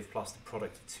derivative plus the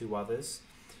product of two others.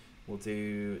 We'll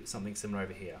do something similar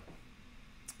over here.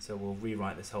 So we'll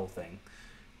rewrite this whole thing.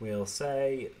 We'll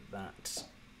say that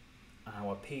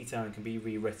our P term can be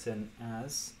rewritten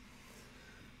as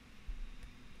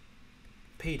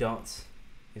P dot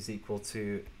is equal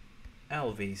to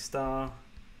LV star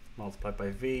multiplied by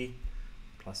V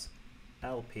plus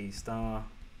LP star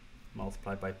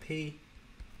multiplied by P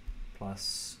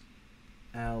plus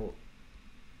L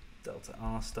delta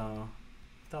R star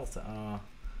delta R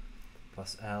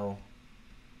plus L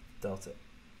delta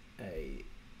A.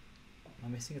 Am I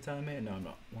missing a term here? No, I'm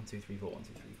not. 1, 2, 3, 4, 1,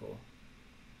 2, 3, 4.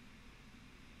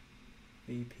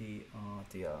 VP R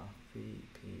dr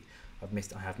VP.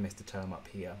 I have missed a term up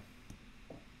here.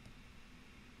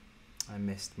 I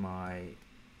missed my.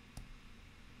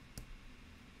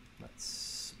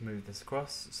 Let's move this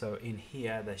across. So in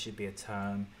here there should be a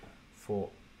term for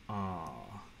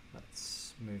R.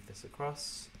 Let's move this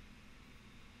across.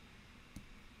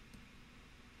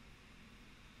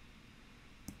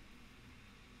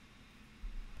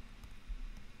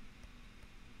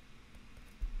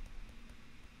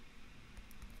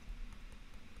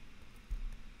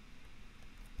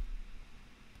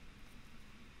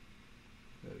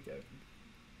 There we go.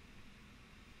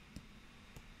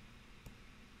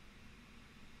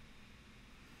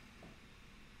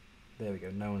 There we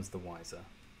go, no one's the wiser.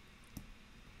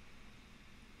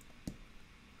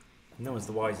 No one's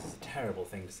the wiser is a terrible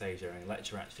thing to say during a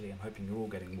lecture, actually. I'm hoping you're all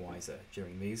getting wiser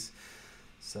during these.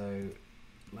 So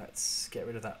let's get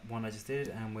rid of that one I just did,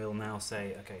 and we'll now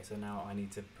say, okay, so now I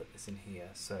need to put this in here.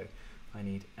 So I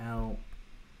need L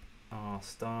R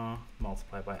star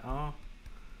multiplied by R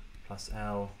plus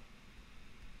L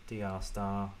dr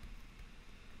star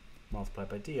multiplied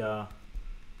by dr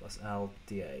plus L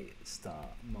dA star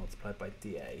multiplied by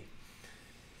dA.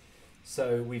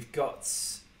 So we've got,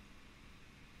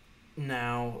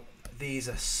 now these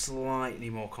are slightly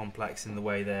more complex in the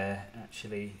way they're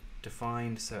actually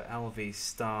defined. So LV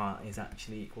star is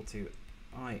actually equal to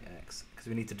Ix, because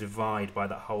we need to divide by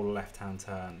that whole left hand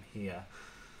term here.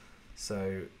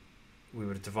 So we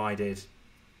would have divided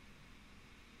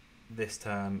this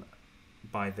term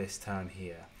by this term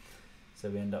here. So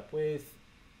we end up with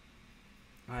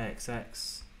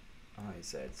Ixx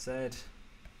izz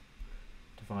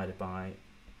divided by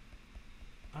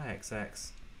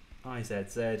ixx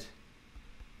izz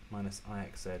minus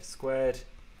ixz squared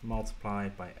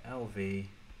multiplied by lv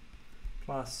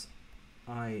plus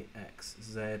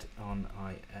ixz on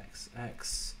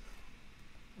ixx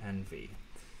nv.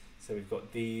 So we've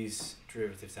got these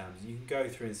derivative terms. You can go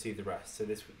through and see the rest. So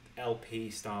this LP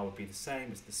star would be the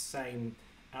same. It's the same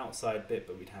outside bit,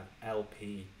 but we'd have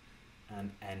LP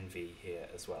and NV here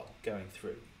as well going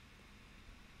through.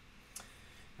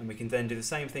 And we can then do the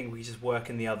same thing. We just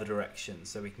work in the other direction.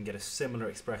 So we can get a similar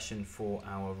expression for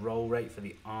our roll rate for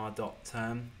the R dot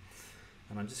term.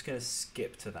 And I'm just going to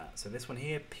skip to that. So this one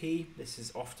here, P, this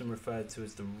is often referred to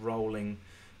as the rolling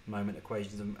moment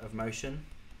equations of motion.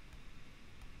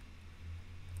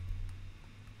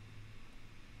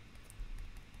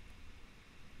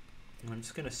 And I'm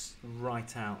just going to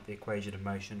write out the equation of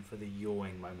motion for the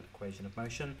yawing moment equation of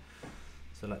motion.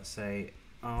 So let's say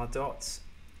R dot,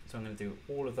 so I'm going to do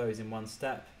all of those in one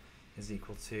step, is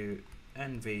equal to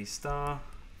NV star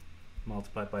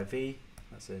multiplied by V.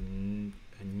 That's a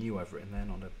new I've written there,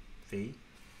 not a V.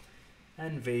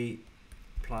 NV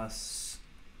plus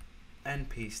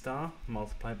NP star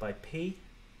multiplied by P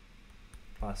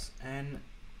plus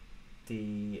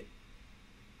ND.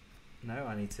 No,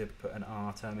 I need to put an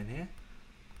R term in here.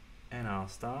 NR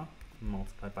star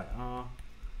multiplied by R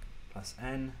plus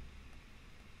N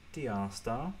dr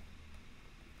star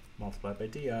multiplied by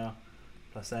dr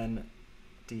plus N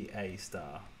dA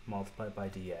star multiplied by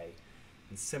dA.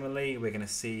 And similarly, we're going to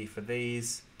see for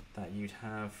these that you'd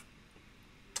have,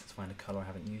 let's find a colour I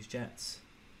haven't used yet.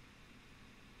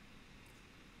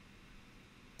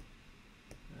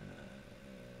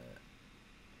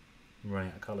 I'm running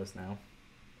out of colours now.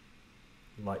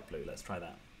 Light blue, let's try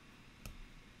that.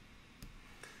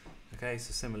 Okay,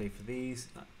 so similarly for these,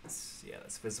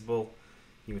 that's visible.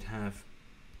 You would have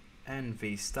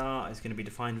NV star is going to be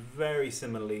defined very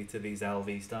similarly to these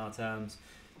LV star terms,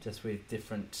 just with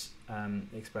different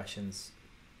expressions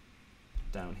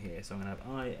down here. So I'm going to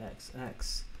have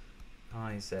IXX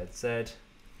IZZ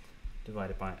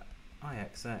divided by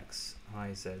IXX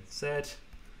IZZ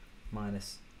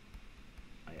minus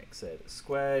IXZ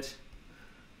squared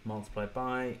multiplied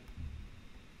by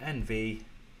NV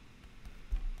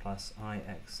plus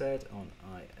IXZ on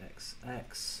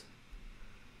IXX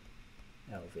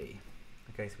LV.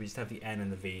 Okay, so we just have the N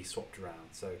and the V swapped around.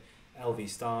 So LV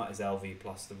star is LV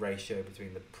plus the ratio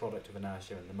between the product of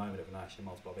inertia and the moment of inertia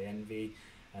multiplied by NV,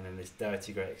 and then this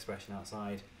dirty great expression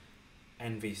outside.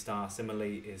 NV star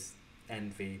similarly is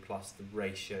NV plus the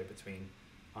ratio between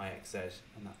IXZ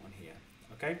and that one here.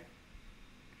 Okay,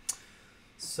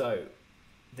 so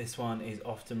this one is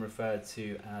often referred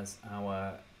to as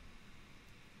our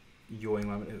yawing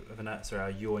moment of inertia, sorry, our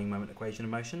yawing moment equation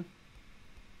of motion.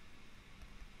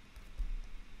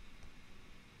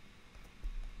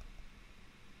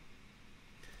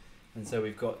 And so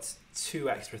we've got two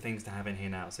extra things to have in here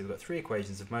now. So we've got three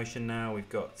equations of motion now. We've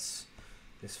got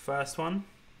this first one,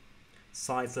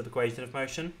 side slip equation of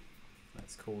motion.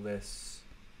 Let's call this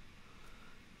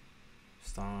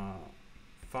star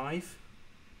 5.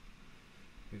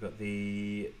 We've got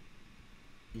the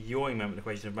yawing moment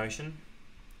equation of motion,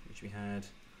 which we had,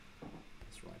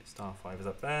 let's write star 5 is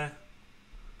up there,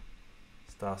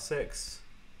 star 6,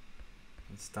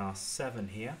 and star 7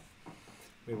 here.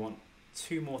 We want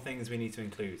two more things we need to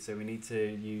include. So we need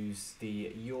to use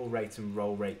the yaw rate and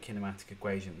roll rate kinematic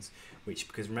equations, which,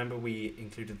 because remember we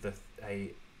included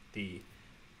the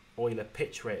Euler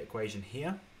pitch rate equation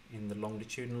here in the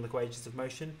longitudinal equations of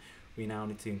motion, we now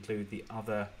need to include the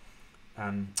other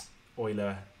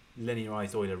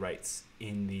linearized Euler rates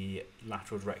in the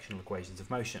lateral directional equations of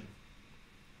motion.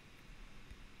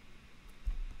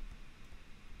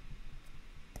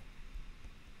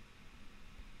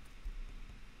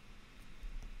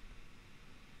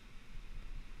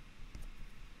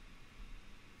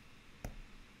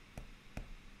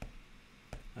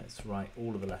 Let's write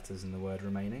all of the letters in the word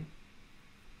remaining.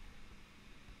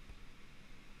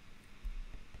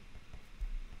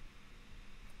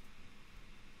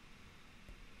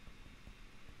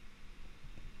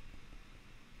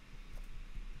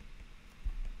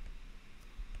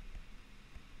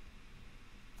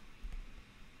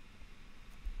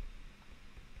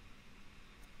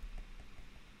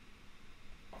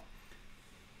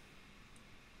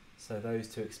 So those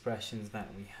two expressions that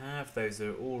we have, those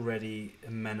are already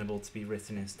amenable to be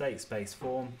written in state space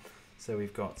form. So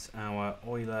we've got our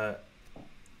Euler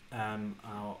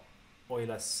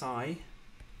psi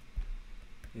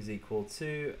is equal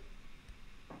to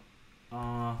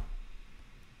R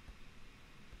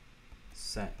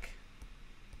sec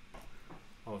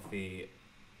of the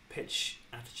pitch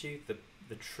attitude,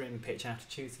 the trim pitch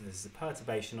attitude. So this is a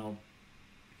perturbational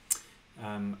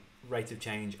rate of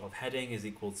change of heading is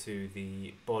equal to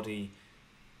the body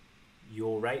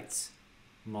yaw rate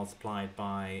multiplied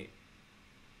by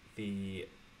the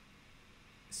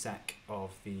sec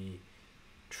of the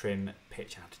trim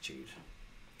pitch attitude.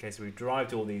 Okay, so we've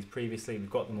derived all these previously, we've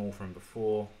got them all from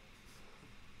before.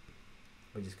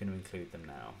 We're just going to include them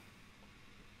now.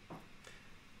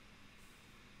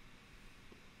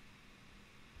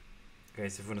 Okay,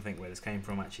 so if you want to think where this came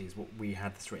from, actually is what we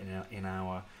had this written in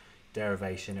our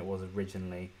derivation. It was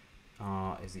originally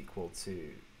r is equal to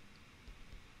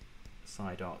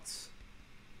psi dots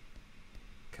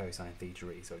cosine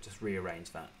theta e, so just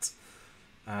rearrange that.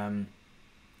 And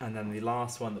then the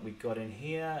last one that we've got in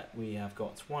here, we have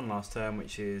got one last term,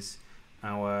 which is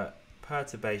our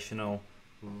perturbational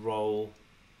roll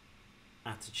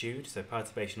attitude. So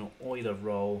perturbational Euler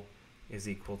roll is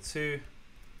equal to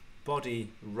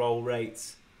body roll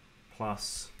rate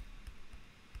plus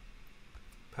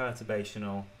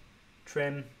perturbational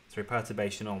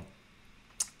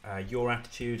yaw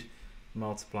attitude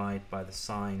multiplied by the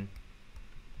sine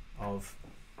of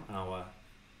our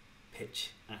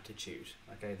pitch attitude,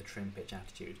 okay, the trim pitch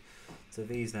attitude. So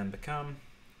these then become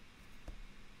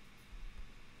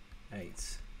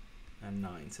 8 and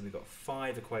 9. So we've got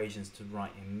 5 equations to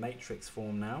write in matrix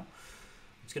form now.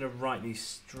 I'm just going to write these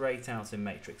straight out in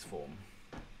matrix form.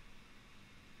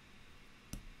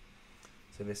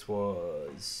 So this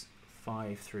was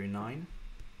 5 through 9.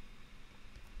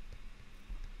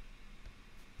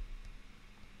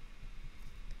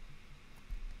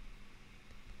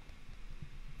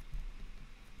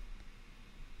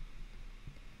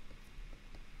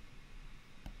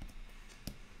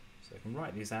 So I can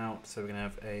write these out. So we're going to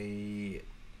have a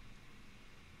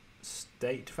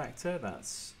state vector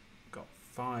that's got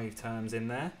 5 terms in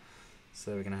there.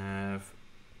 So we're going to have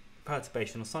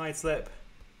perturbational side slip,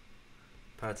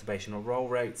 perturbational roll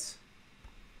rate,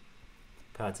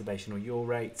 perturbational yaw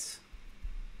rate,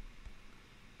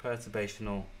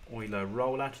 perturbational Euler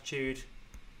roll attitude,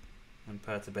 and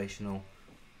perturbational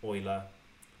Euler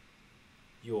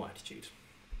yaw attitude.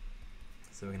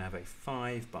 So we're going to have a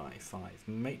 5 by 5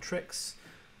 matrix.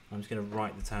 I'm just going to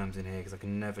write the terms in here because I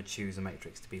can never choose a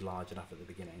matrix to be large enough at the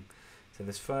beginning. So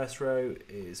this first row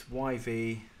is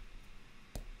YV,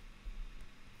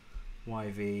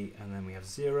 and then we have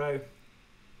 0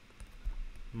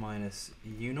 minus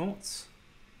U naught,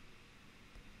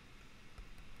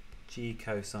 G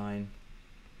cosine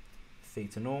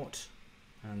theta naught,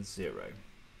 and 0.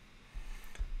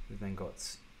 We've then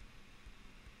got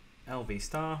LV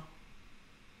star,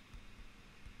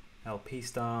 LP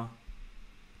star,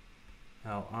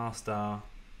 LR star,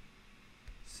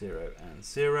 0 and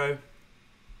 0.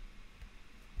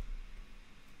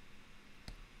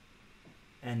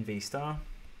 NV star,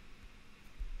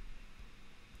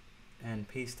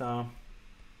 NP star,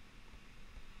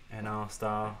 NR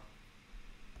star,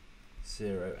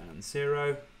 0 and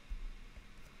 0,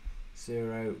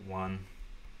 0, 1,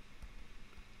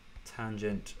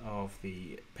 tangent of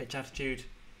the pitch attitude,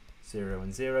 0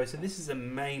 and 0. So this is a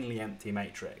mainly empty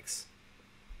matrix.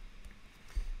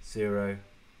 0,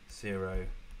 0,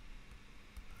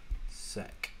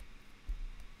 sec,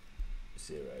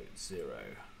 0, 0.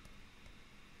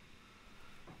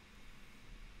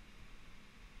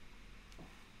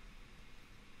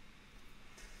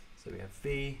 So we have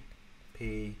V,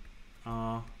 P,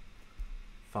 R,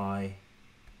 phi,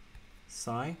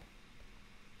 psi,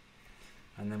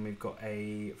 and then we've got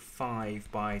a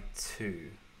 5 by 2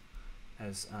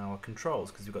 as our controls,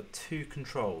 because we've got 2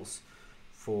 controls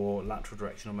for lateral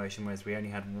directional motion, whereas we only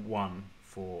had 1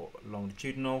 for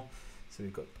longitudinal. So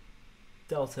we've got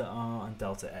delta R and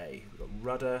delta A. We've got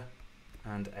rudder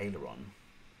and aileron.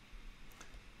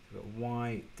 We've got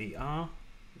Y dr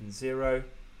and 0,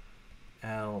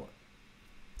 L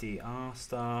dr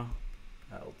star,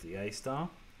 L dA star,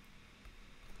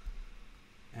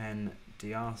 N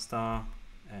dr star,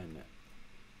 N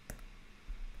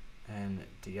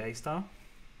dA star,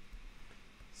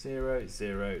 0,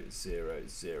 0, 0,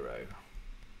 0.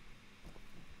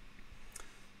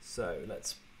 So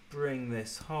let's bring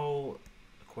this whole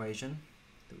equation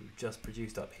that we've just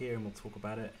produced up here, and we'll talk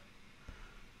about it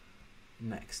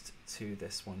next to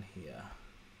this one here.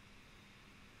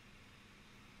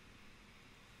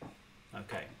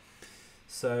 Okay,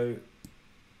 so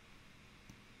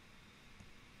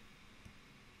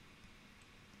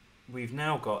we've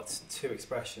now got 2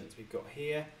 expressions. We've got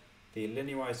here the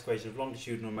linearized equation of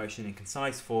longitudinal motion in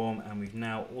concise form, and we've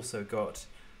now also got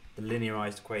the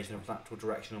linearized equation of lateral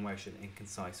directional motion in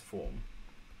concise form.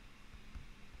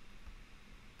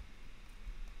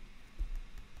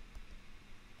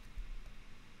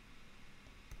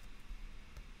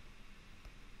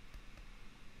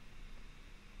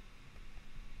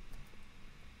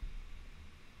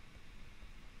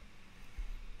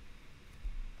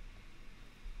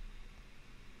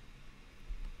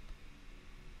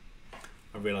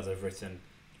 realise I've written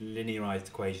linearized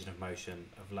equation of motion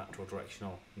of lateral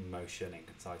directional motion in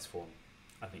concise form.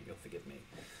 I think you'll forgive me.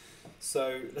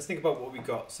 So let's think about what we've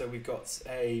got. So we've got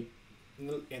in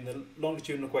the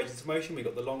longitudinal equations of motion, we've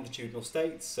got the longitudinal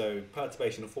states, so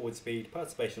perturbational forward speed,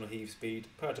 perturbational heave speed,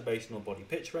 perturbational body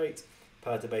pitch rate,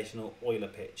 perturbational Euler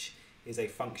pitch is a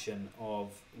function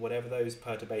of whatever those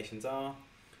perturbations are,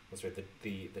 or sorry,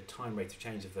 the time rate of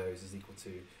change of those is equal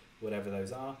to whatever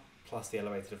those are, plus the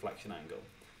elevator deflection angle.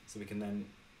 So we can then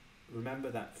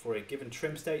remember that for a given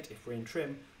trim state, if we're in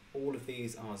trim, all of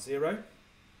these are 0.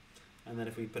 And then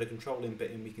if we put a control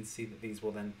input in, we can see that these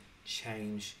will then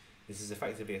change. This is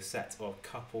effectively a set of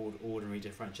coupled ordinary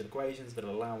differential equations that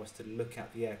allow us to look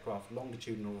at the aircraft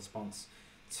longitudinal response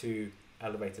to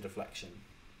elevator deflection.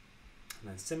 And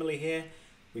then similarly here,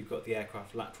 we've got the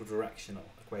aircraft lateral directional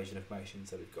equation of motion.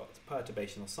 So we've got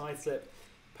perturbational side slip,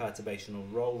 perturbational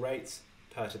roll rate,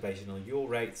 perturbational yaw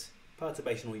rate,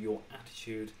 perturbational yaw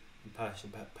attitude, and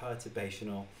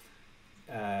perturbational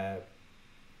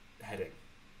heading.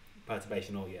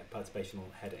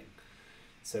 Perturbational heading.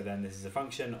 So then this is a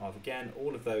function of, again,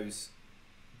 all of those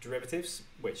derivatives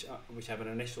which have an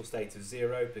initial state of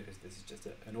 0, because this is just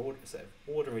a set of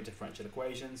ordinary differential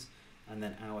equations, and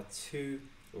then our two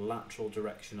lateral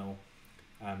directional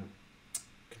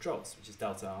controls, which is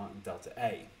delta R and delta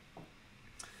A.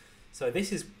 So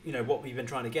this is, what we've been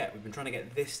trying to get. We've been trying to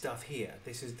get this stuff here.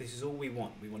 This is all we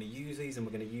want. We want to use these, and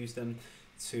we're going to use them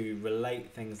to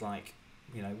relate things like,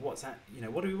 what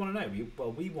do we want to know?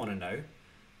 We want to know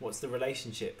what's the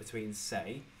relationship between,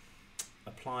 say,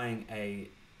 applying an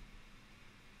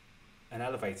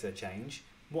elevator change.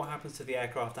 What happens to the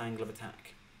aircraft angle of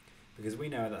attack? Because we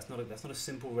know that's not a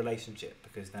simple relationship,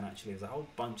 because then actually there's a whole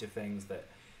bunch of things that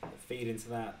feed into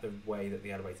that. The way that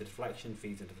the elevator deflection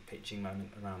feeds into the pitching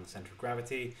moment around the centre of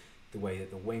gravity, the way that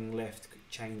the wing lift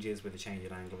changes with the change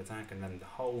in angle of attack, and then the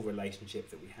whole relationship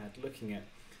that we had looking at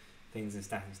things in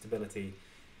static stability.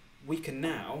 We can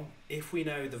now, if we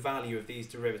know the value of these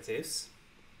derivatives,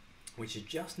 which are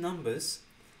just numbers,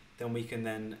 then we can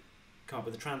then come up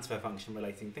with a transfer function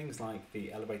relating things like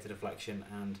the elevator deflection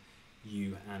and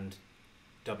U and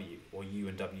W, or U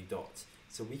and W dot.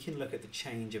 So we can look at the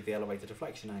change of the elevator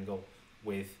deflection angle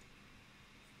look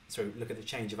at the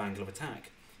change of angle of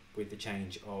attack with the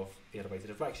change of the elevator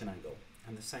deflection angle.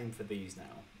 And the same for these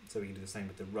now. So we can do the same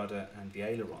with the rudder and the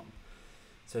aileron.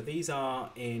 So these are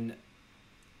in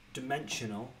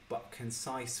dimensional but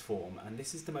concise form, and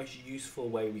this is the most useful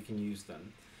way we can use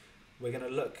them. We're going to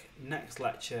look next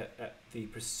lecture at the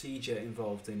procedure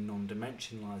involved in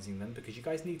non-dimensionalizing them, because you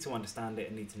guys need to understand it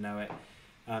and need to know it.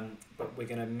 But we're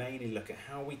going to mainly look at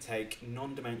how we take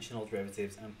non-dimensional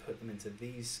derivatives and put them into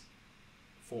this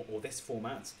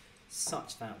format,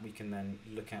 such that we can then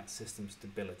look at system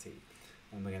stability.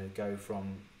 And we're going to go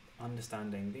from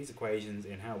understanding these equations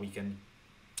in how we can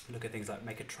look at things like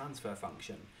make a transfer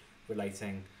function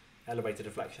relating elevator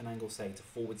deflection angle, say, to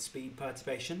forward speed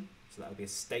perturbation. So that would be a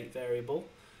state variable.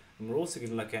 And we're also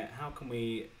going to look at how can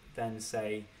we then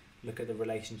say, look at the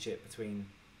relationship between,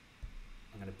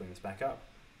 I'm going to bring this back up,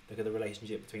 look at the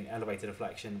relationship between elevator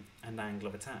deflection and angle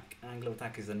of attack. Angle of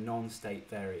attack is a non-state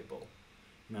variable.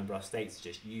 Remember, our states are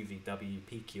just U, V, W,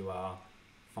 PQR,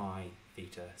 phi,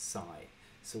 theta, psi.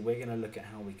 So we're going to look at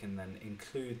how we can then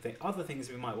include the other things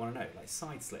we might want to know, like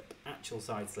side slip. Actual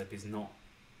side slip is not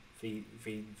V.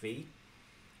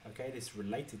 Okay, this is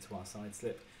related to our side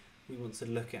slip. We want to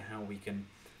look at how we can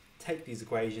take these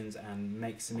equations and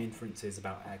make some inferences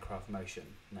about aircraft motion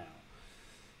now.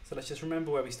 So let's just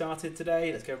remember where we started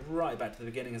today. Let's go right back to the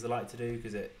beginning, as I like to do,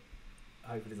 because it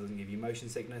hopefully doesn't give you motion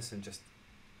sickness and just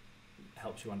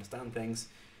helps you understand things.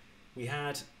 We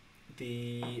had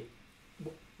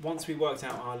once we worked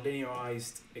out our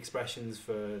linearized expressions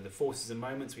for the forces and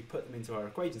moments, we put them into our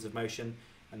equations of motion,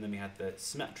 and then we had the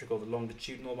symmetrical, the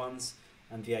longitudinal ones,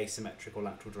 and the asymmetrical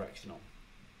lateral directional.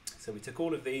 So we took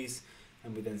all of these,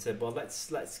 and we then said, well,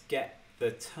 let's get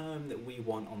the term that we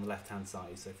want on the left-hand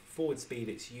side. So for forward speed,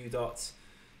 it's U dot.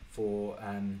 For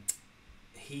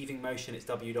heaving motion, it's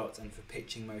W dot, and for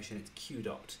pitching motion, it's Q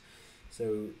dot.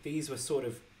 So these were sort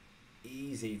of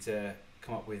easy to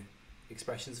come up with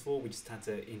expressions for. We just had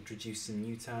to introduce some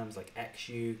new terms, like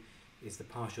XU is the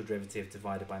partial derivative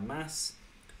divided by mass.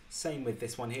 Same with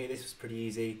this one here. This was pretty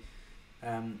easy.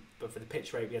 But for the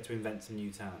pitch rate, we had to invent some new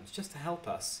terms just to help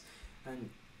us. And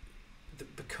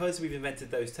because we've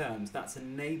invented those terms, that's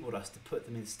enabled us to put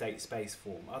them in state space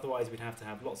form. Otherwise, we'd have to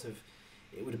have lots of,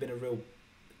 it would have been a real,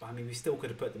 I mean, we still could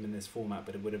have put them in this format,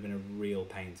 but it would have been a real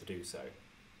pain to do so.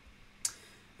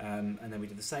 And then we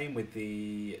did the same with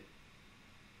the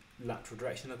lateral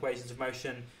directional equations of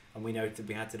motion, and we noted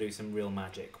we had to do some real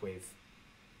magic with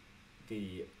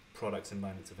the products and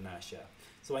moments of inertia.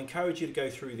 So I encourage you to go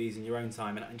through these in your own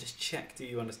time and just check, do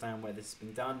you understand where this has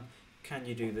been done? Can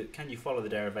you follow the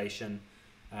derivation?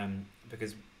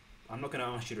 Because I'm not going to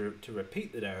ask you to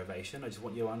repeat the derivation, I just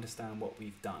want you to understand what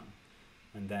we've done.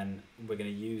 And then we're going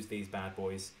to use these bad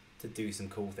boys to do some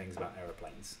cool things about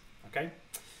aeroplanes. Okay?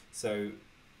 So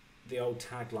the old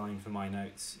tagline for my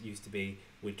notes used to be,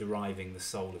 we're deriving the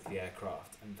soul of the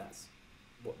aircraft, and that's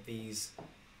what these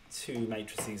two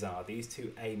matrices are. These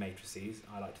two A matrices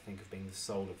I like to think of being the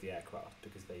soul of the aircraft,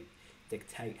 because they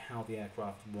dictate how the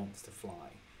aircraft wants to fly,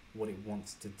 what it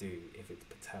wants to do if it's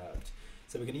perturbed.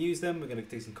 So we're going to use them, we're going to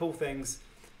do some cool things.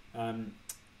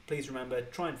 Please remember,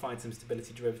 try and find some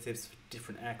stability derivatives for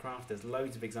different aircraft. There's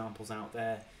loads of examples out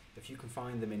there. If you can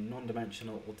find them in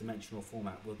non-dimensional or dimensional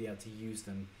format, we'll be able to use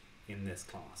them in this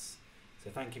class. So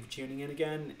thank you for tuning in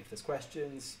again. If there's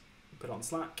questions, put it on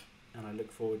Slack, and I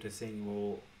look forward to seeing you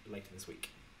all later this week.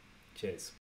 Cheers.